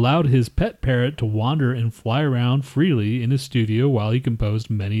allowed his pet parrot to wander and fly around freely in his studio while he composed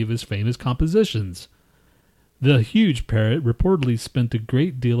many of his famous compositions. The huge parrot reportedly spent a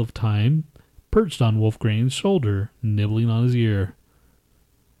great deal of time perched on Wolfgang's shoulder, nibbling on his ear.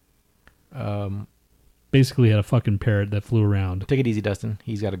 Basically had a fucking parrot that flew around. Take it easy, Dustin.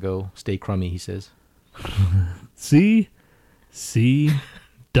 He's got to go. Stay crummy, he says. See?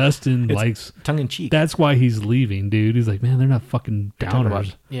 Dustin It's likes... tongue-in-cheek. That's why he's leaving, dude. He's like, man, they're not fucking They're talking downers.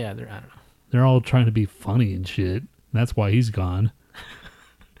 about- yeah, they're, I don't know. They're all trying to be funny and shit. That's why he's gone.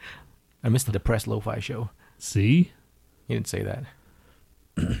 I missed the depressed lo-fi show. See? He didn't say that.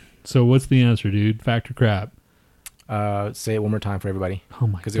 So what's the answer, dude? Fact or crap? Say it one more time for everybody. Oh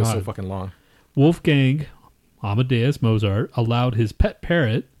my Because it was so God. fucking long. Wolfgang Amadeus Mozart allowed his pet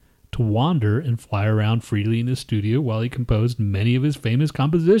parrot to wander and fly around freely in his studio while he composed many of his famous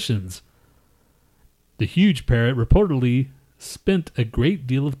compositions. The huge parrot reportedly spent a great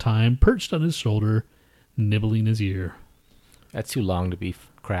deal of time perched on his shoulder, nibbling his ear. That's too long to be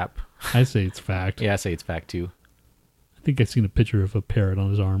crap. I say it's fact. Yeah, I say it's fact too. I think I've seen a picture of a parrot on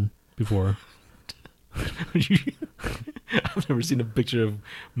his arm before. I've never seen a picture of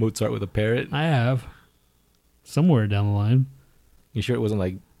Mozart with a parrot. I have. Somewhere down the line. You sure it wasn't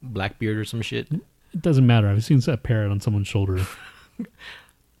like Blackbeard or some shit? It doesn't matter. I've seen a parrot on someone's shoulder.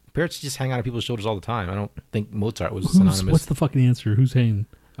 Parrots just hang out on people's shoulders all the time. I don't think Mozart was synonymous. What's the fucking answer? Who's saying?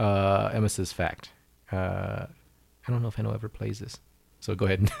 Emma says fact. I don't know if Henno ever plays this. So go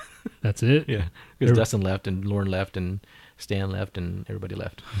ahead. That's it? Yeah. Because Dustin left and Lauren left and Stan left and everybody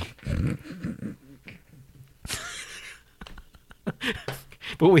left.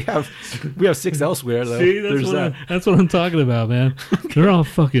 But we have 6 elsewhere though. See, that's what I'm talking about, man. They're all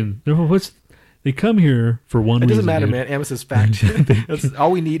fucking. They come here for one It reason. doesn't matter, dude. man. Emma says fact. That's,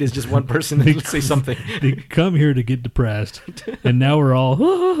 all we need is just one person to say something. They come here to get depressed, and now we're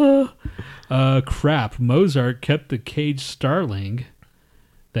all crap. Mozart kept a caged starling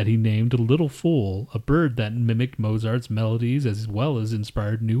that he named Little Fool, a bird that mimicked Mozart's melodies as well as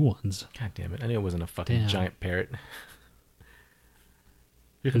inspired new ones. God damn it. I knew it wasn't a fucking Damn. giant parrot.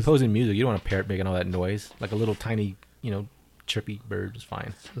 You're composing music. You don't want a parrot making all that noise. Like a little tiny, chirpy bird is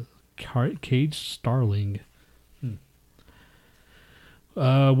fine. Caged starling.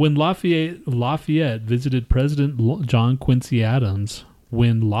 When Lafayette visited President John Quincy Adams,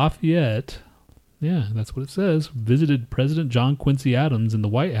 yeah, that's what it says, visited President John Quincy Adams in the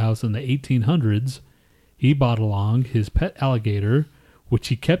White House in the 1800s, he brought along his pet alligator, which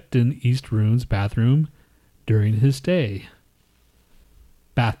he kept in East Room's bathroom during his stay.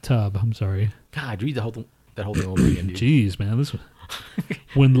 Bathtub, I'm sorry. God, read that whole thing over again, dude. Jeez, man, this one.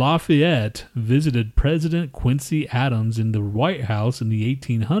 When Lafayette visited President Quincy Adams in the White House in the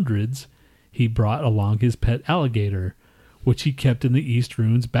 1800s, he brought along his pet alligator, which he kept in the East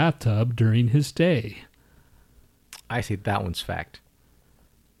Room's bathtub during his stay. I say that one's fact.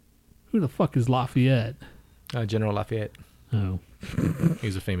 Who the fuck is Lafayette? General Lafayette. Oh. He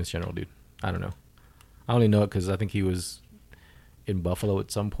was a famous general, dude. I don't know. I only know it because I think he was in Buffalo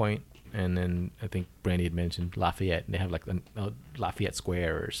at some point, and then I think Brandy had mentioned Lafayette, and they have like a Lafayette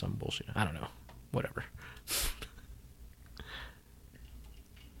Square or some bullshit. I don't know. Whatever.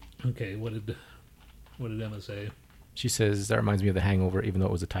 Okay, what did Emma say? She says, that reminds me of The Hangover, even though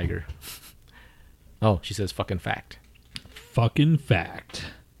it was a tiger. Oh, she says fucking fact. Fucking fact.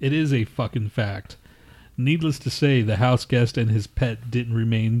 It is a fucking fact. Needless to say, the house guest and his pet didn't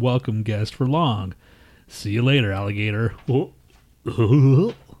remain welcome guests for long. See you later, alligator.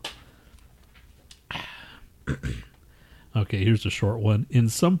 Okay, here's a short one. In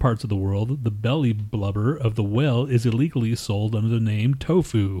some parts of the world, the belly blubber of the whale is illegally sold under the name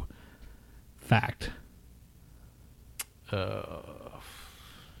tofu. Fact. One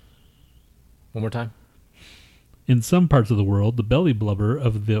more time. In some parts of the world, the belly blubber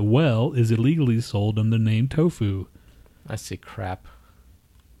of the whale is illegally sold under the name tofu. I say crap.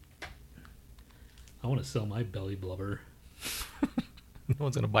 I want to sell my belly blubber. No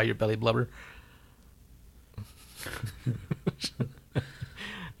one's going to buy your belly blubber.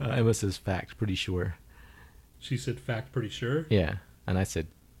 Emma says fact, pretty sure. She said fact, pretty sure? Yeah, and I said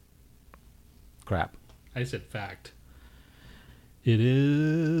crap. I said fact. It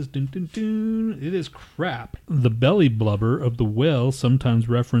is... it is crap. The belly blubber of the whale, sometimes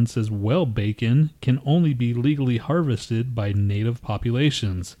referenced as whale bacon, can only be legally harvested by native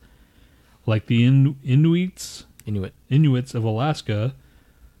populations. Like the Inuits Inuit. of Alaska,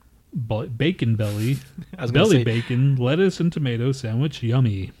 bacon belly, I was gonna belly say- bacon, lettuce and tomato sandwich.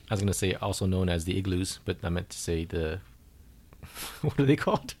 Yummy. I was going to say also known as the igloos, but I meant to say the... What are they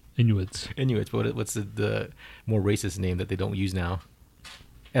called? Inuits. Inuits, but what's the more racist name that they don't use now?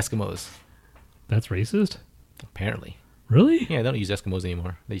 Eskimos, That's racist? apparently. Really? Yeah, they don't use Eskimos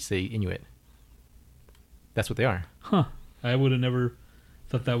anymore. They say Inuit. That's what they are. Huh. I would have never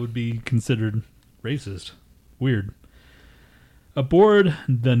thought that would be considered racist. Weird. Aboard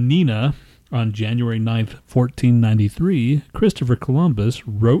the Nina on January 9th, 1493, Christopher Columbus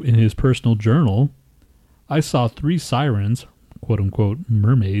wrote in his personal journal, I saw 3 sirens, quote-unquote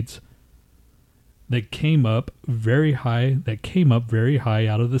mermaids, that came up very high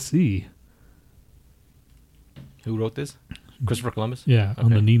out of the sea. Who wrote this? Christopher Columbus? Yeah, on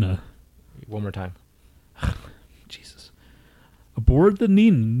Okay. the Nina. One more time. Jesus. Aboard the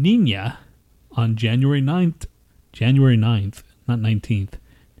Nina on January 9th, not 19th,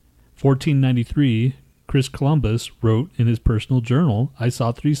 1493, Chris Columbus wrote in his personal journal, I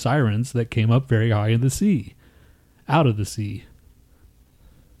saw 3 sirens that came up very high in the sea. Out of the sea.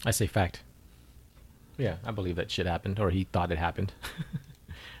 I say fact. Yeah, I believe that shit happened, or he thought it happened.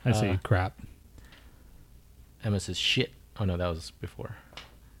 I say crap. Emma says shit. Oh no, that was before.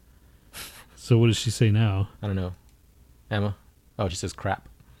 So what does she say now? I don't know. Emma? Oh, she says crap.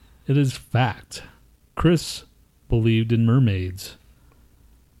 It is fact. Chris believed in mermaids.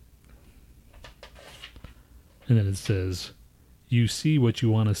 And then it says, you see what you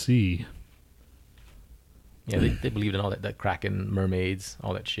want to see. Yeah, they believed in all that Kraken, mermaids,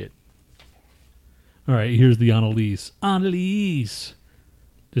 all that shit. All right, here's the Annalise. Annalise!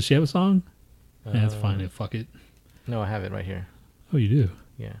 Does she have a song? That's fine. Fuck it. No, I have it right here. Oh, you do?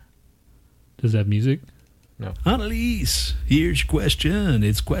 Yeah. Does it have music? No. Annalise, here's your question.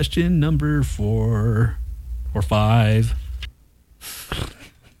 It's question number 4 or 5.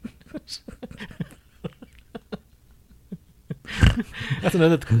 That's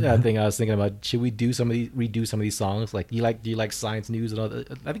another thing I was thinking about. Should we do redo some of these songs? Like, do you like science news and all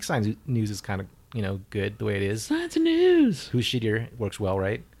that? I think science news is kind of, good the way it is. Science and news. Who's Shittier works well,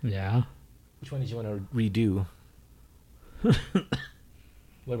 right? Yeah. Which one did you want to redo?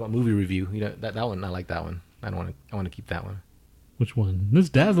 What about movie review? That one, I like that one. I want to keep that one. Which one? Let's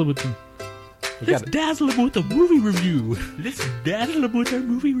dazzle with the... Let's dazzle them with a movie review. Let's dazzle them with our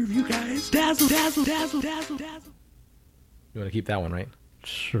movie review, guys. Dazzle, dazzle, dazzle, dazzle, dazzle. You want to keep that one, right?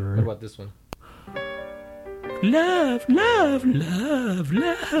 Sure. What about this one? Love, love, love,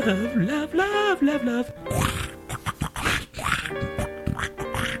 love, love, love, love, love.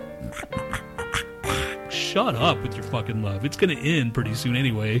 Shut up with your fucking love. It's going to end pretty soon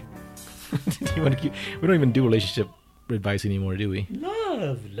anyway. You want to keep? We don't even do relationship advice anymore, do we?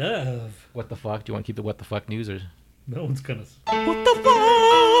 Love, love. What the fuck? Do you want to keep the what the fuck news or? No one's going to... What the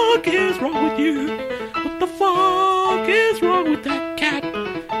fuck is wrong with you? What the fuck is wrong with that cat?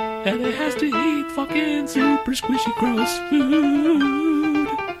 And it has to eat fucking super squishy gross food.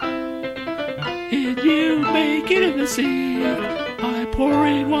 And you make it in the sink by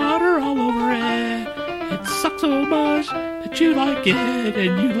pouring water all over it. It sucks so much that you like it,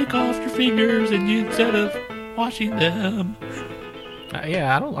 and you lick off your fingers and you instead of washing them.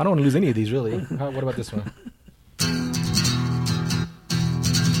 Yeah, I don't want to lose any of these really. What about this one?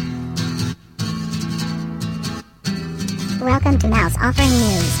 Welcome to Mouse Offering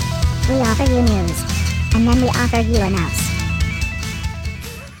News. We offer you news, and then we offer you a mouse.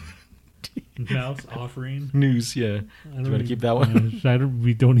 Mouse offering. News, yeah. Do you want to keep that one?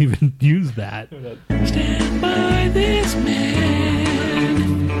 We don't even use that. Stand by this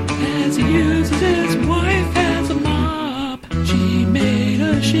man as he uses his wife as a mop. She made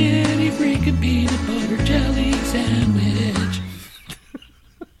a shitty freaking peanut butter jelly sandwich.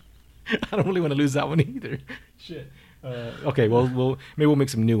 I don't really want to lose that one either. Shit. Okay, well, maybe we'll make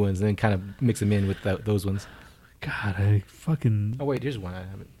some new ones and then kind of mix them in with those ones. God, I fucking... Oh wait, here's one I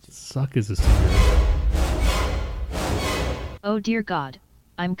haven't. Suck as a secret. Oh dear God,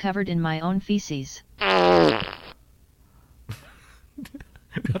 I'm covered in my own feces. I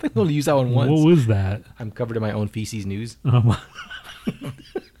think we'll use that one once. What was that? I'm covered in my own feces news. Oh,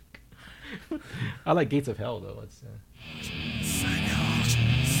 I like Gates of Hell though. Let's.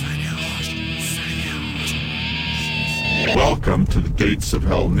 Welcome to the Gates of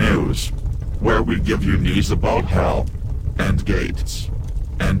Hell News, where we give you news about hell, and gates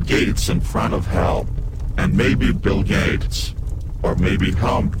in front of hell, and maybe Bill Gates, or maybe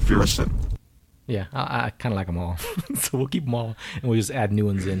Helm McPherson. Yeah, I kind of like them all, so we'll keep them all, and we'll just add new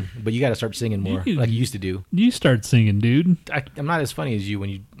ones in. But you got to start singing more, like you used to do. You start singing, dude. I'm not as funny as you when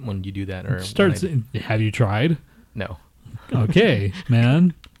you do that. Or Have you tried? No. Okay,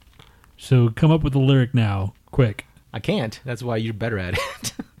 man. So come up with a lyric now, quick. I can't. That's why you're better at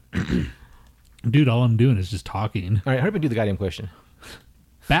it. Dude, all I'm doing is just talking. All right, hurry up and do the goddamn question.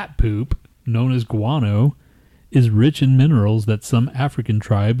 Bat poop, known as guano, is rich in minerals that some African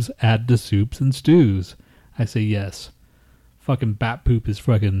tribes add to soups and stews. I say yes. Fucking bat poop is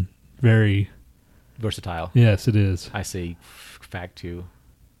fucking very... versatile. Yes, it is. I say fact too.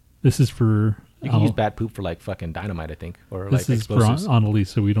 This is for... You can use bat poop for like fucking dynamite, I think. Or this like is explosives. for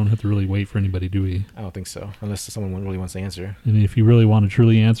Annalise, so we don't have to really wait for anybody, do we? I don't think so. Unless someone really wants to answer. I mean, if you really want to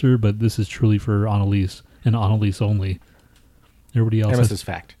truly answer, but this is truly for Annalise, and Annalise only. Everybody else is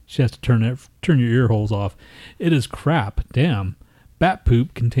fact. She has to turn your ear holes off. It is crap. Damn. Bat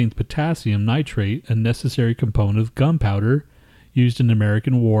poop contains potassium nitrate, a necessary component of gunpowder used in the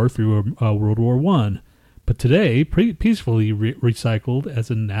American War through World War I, but today peacefully recycled as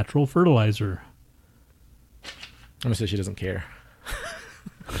a natural fertilizer. I'm going to say she doesn't care.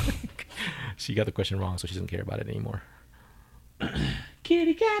 She got the question wrong, so she doesn't care about it anymore.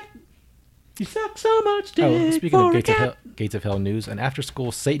 Kitty cat, you suck so much dick. Speaking of Gates of Hell news, an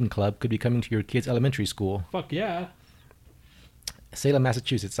after-school Satan club could be coming to your kid's elementary school. Fuck yeah. Salem,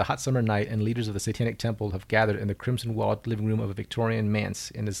 Massachusetts, a hot summer night, and leaders of the Satanic Temple have gathered in the crimson-walled living room of a Victorian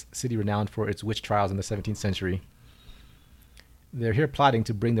manse in this city renowned for its witch trials in the 17th century. They're here plotting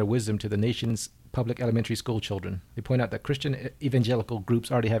to bring their wisdom to the nation's public elementary school children. They point out that Christian evangelical groups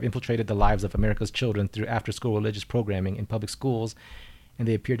already have infiltrated the lives of America's children through after-school religious programming in public schools, and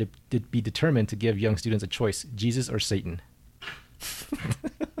they appear to be determined to give young students a choice, Jesus or Satan.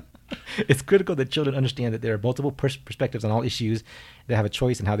 It's critical that children understand that there are multiple perspectives on all issues. They have a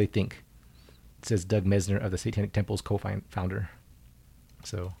choice in how they think, says Doug Mesner of the Satanic Temple's co-founder.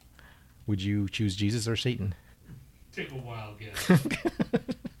 So, would you choose Jesus or Satan? Take a wild guess.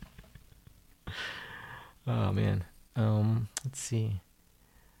 Oh, man. Let's see.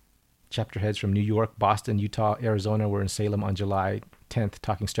 Chapter heads from New York, Boston, Utah, Arizona were in Salem on July 10th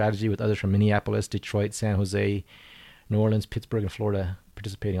talking strategy with others from Minneapolis, Detroit, San Jose, New Orleans, Pittsburgh, and Florida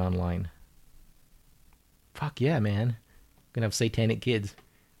participating online. Fuck yeah, man. Gonna have satanic kids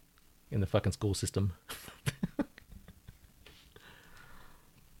in the fucking school system.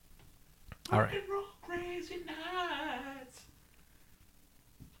 All right. Crazy nights.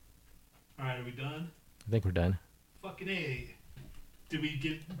 All right, are we done? I think we're done. Fucking A. Did we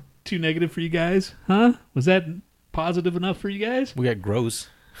get too negative for you guys? Huh? Was that positive enough for you guys? We got gross.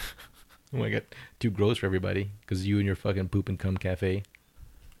 We got too gross for everybody because you and your fucking poop and cum cafe.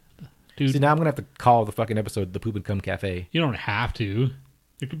 Dude, see, now I'm gonna have to call the fucking episode the Poop and Cum Cafe. You don't have to.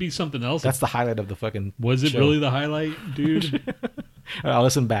 It could be something else. That's the highlight of the fucking Was it show. really the highlight, dude? I'll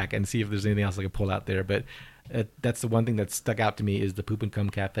listen back and see if there's anything else I can pull out there. But that's the one thing that stuck out to me is the Poop and Cum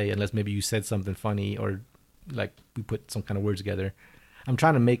Cafe. Unless maybe you said something funny or like we put some kind of words together. I'm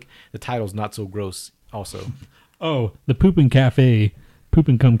trying to make the titles not so gross also. Oh, the Poop and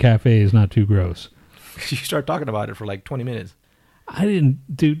Cum Cafe is not too gross. You start talking about it for like 20 minutes. I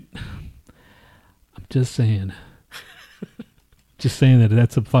didn't, dude. I'm just saying. Just saying that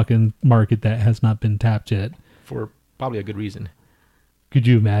that's a fucking market that has not been tapped yet. For probably a good reason. Could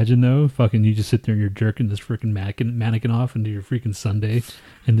you imagine, though? Fucking you just sit there and you're jerking this freaking mannequin off into your freaking sundae,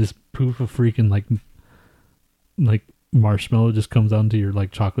 and this poop of freaking like marshmallow just comes onto your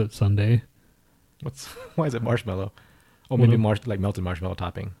like chocolate sundae. Why is it marshmallow? Oh, maybe like melted marshmallow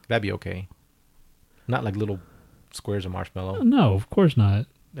topping. That'd be okay. Not like little squares of marshmallow. No, of course not.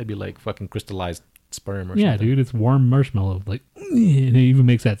 That'd be like fucking crystallized sperm or yeah, something. dude, it's warm marshmallow. Like, and it even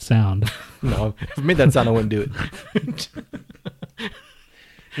makes that sound. No, if it made that sound, I wouldn't do it.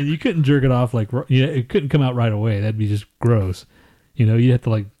 And you couldn't jerk it off it couldn't come out right away. That'd be just gross. You know, you have to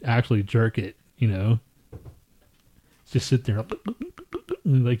like actually jerk it. You know, just sit there,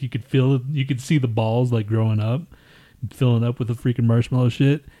 like you could feel it. You could see the balls like growing up, filling up with the freaking marshmallow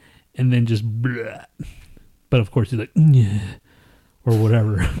shit, and then just. Bleh. But of course, he's like, yeah, or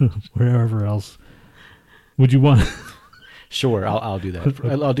whatever, wherever else. Would you want? Sure, I'll do that.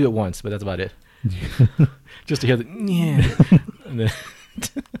 I'll do it once, but that's about it. Just to hear the yeah. And then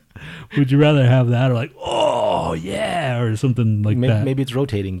would you rather have that or like, oh yeah, or something like that? Maybe it's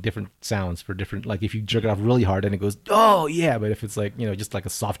rotating different sounds for different. Like if you jerk it off really hard, and it goes, oh yeah. But if it's like just like a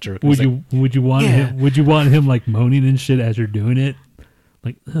soft jerk, would you want him? Would you want him like moaning and shit as you're doing it?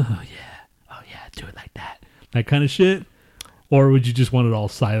 Like, oh yeah, do it like that kind of shit. Or would you just want it all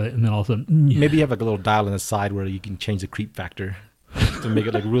silent and then all of a sudden... Yeah. Maybe you have like a little dial on the side where you can change the creep factor to make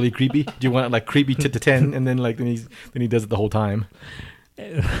it like really creepy. Do you want it like creepy to 10 and then like then he does it the whole time?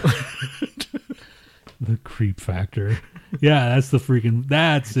 The creep factor. Yeah, that's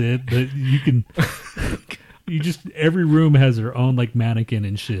it. But you can... every room has their own like mannequin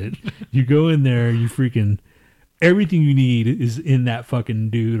and shit. You go in there, you freaking everything you need is in that fucking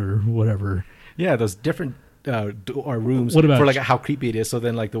dude or whatever. Yeah, those different or rooms What about for like how creepy it is. So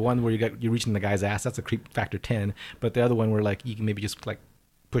then like the one where you're reaching the guy's ass, that's a creep factor 10. But the other one where like you can maybe just like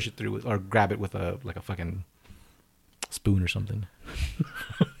push it through or grab it with a fucking spoon or something.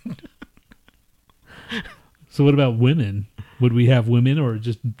 So what about women? Would we have women or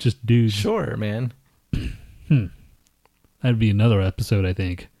just dudes? Sure, man. That'd be another episode, I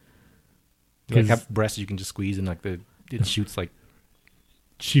think. Like have breasts you can just squeeze and like it shoots like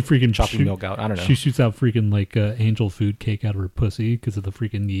she freaking chopping milk out. I don't know. She shoots out freaking like angel food cake out of her pussy because of the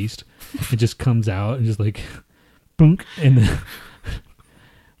freaking yeast. It just comes out and just like boonk and then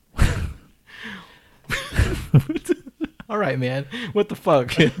all right, man. What the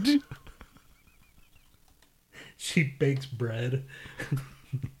fuck? She bakes bread.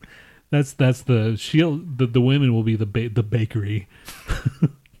 That's the women will be the bakery.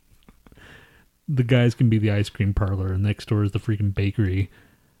 The guys can be the ice cream parlor, and next door is the freaking bakery.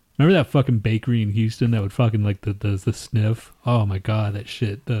 Remember that fucking bakery in Houston that would fucking like the sniff? Oh my god, that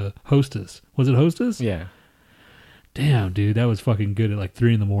shit. The Hostess. Was it Hostess? Yeah. Damn, dude, that was fucking good at like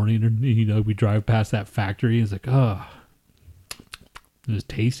 3 a.m. And you know, we drive past that factory and it's like, oh, it was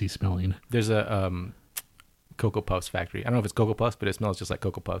tasty smelling. There's a Cocoa Puffs factory. I don't know if it's Cocoa Puffs, but it smells just like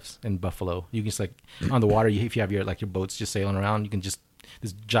Cocoa Puffs in Buffalo. You can just like on the water, if you have your boats just sailing around, you can just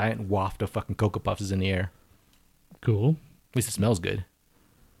this giant waft of fucking Cocoa Puffs is in the air. Cool. At least it smells good.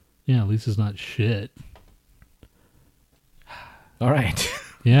 Yeah, at least it's not shit. All right.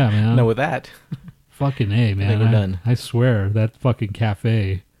 Yeah, man. No, with that. Fucking A, man. I think we're done. I swear, that fucking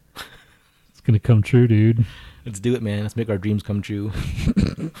cafe, it's going to come true, dude. Let's do it, man. Let's make our dreams come true.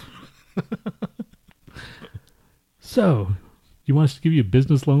 So, you want us to give you a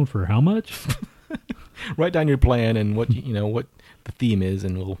business loan for how much? Write down your plan and what what the theme is,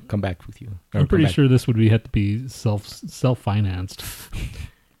 and we'll come back with you. I'm pretty sure this would have to be self-financed.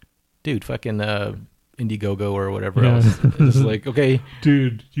 Dude, fucking Indiegogo or whatever else. It's like, okay,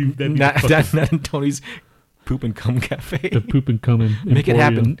 dude, Nhat and Tony's Poop and Cum Cafe. The Poop and Cum Make it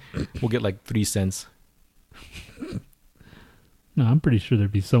happen. We'll get like 3 cents. No, I'm pretty sure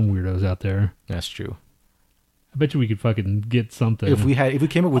there'd be some weirdos out there. That's true. I bet you we could fucking get something. If we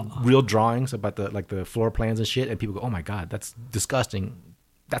came up with real drawings about the floor plans and shit, and people go, "Oh my god, that's disgusting.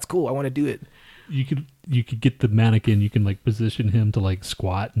 That's cool. I want to do it." You could get the mannequin. You can like position him to like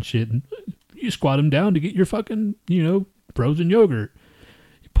squat and shit, and you squat him down to get your fucking frozen yogurt.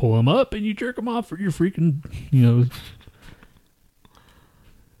 You pull him up and you jerk him off for your freaking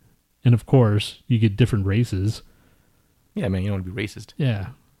And of course, you get different races. Yeah, man, you don't want to be racist. Yeah,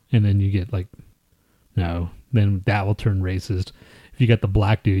 and then you get like. No, then that will turn racist. If you got the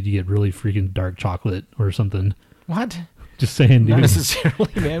black dude, you get really freaking dark chocolate or something. What? Just saying, dude. Not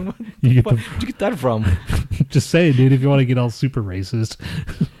necessarily, man. Where'd you get that from? Just saying, dude, if you want to get all super racist.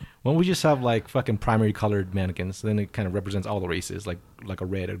 Why don't we just have like fucking primary colored mannequins? Then it kind of represents all the races, like a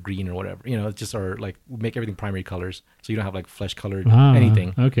red or green or whatever. It's just or like make everything primary colors, so you don't have like flesh colored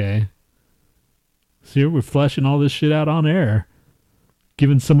anything. Okay. See, we're fleshing all this shit out on air.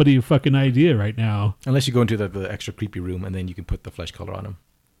 Giving somebody a fucking idea right now. Unless you go into the extra creepy room and then you can put the flesh color on them.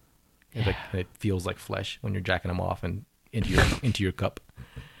 Yeah. It feels like flesh when you're jacking them off and into your cup.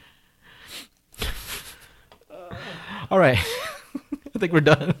 All right. I think we're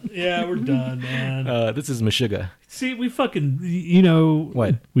done. Yeah, we're done, man. This is Meshuggah. See, we fucking,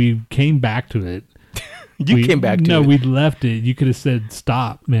 What? We came back to it. You came back to it. No, we left it. You could have said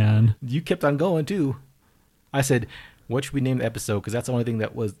stop, man. You kept on going, too. I said, what should we name the episode? Because that's the only thing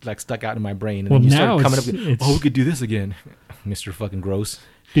that was like stuck out in my brain. And well, then you now started coming up with, we could do this again. Mr. fucking Gross.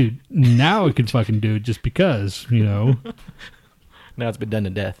 Dude, now it can fucking do it just because, Now it's been done to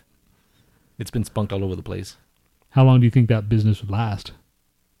death. It's been spunked all over the place. How long do you think that business would last?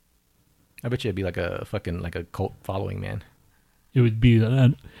 I bet you it'd be like a fucking like a cult following, man. It would be,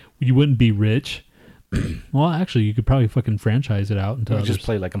 you wouldn't be rich. Well, actually, you could probably fucking franchise it out into just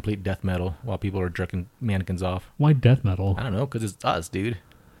play like complete death metal while people are jerking mannequins off. Why death metal? I don't know, because it's us, dude.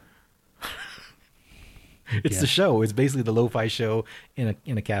 It's the show. It's basically the lo-fi show in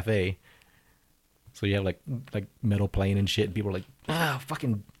a cafe. So you have like metal playing and shit, and people are like,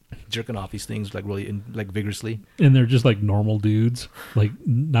 fucking jerking off these things like really like vigorously. And they're just like normal dudes, like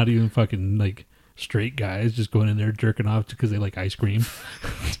not even fucking like straight guys, just going in there jerking off because they like ice cream.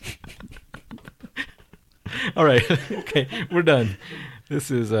 All right. Okay. We're done. This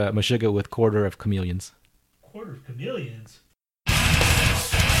is Meshuggah with Quarter of Chameleons. Quarter of Chameleons?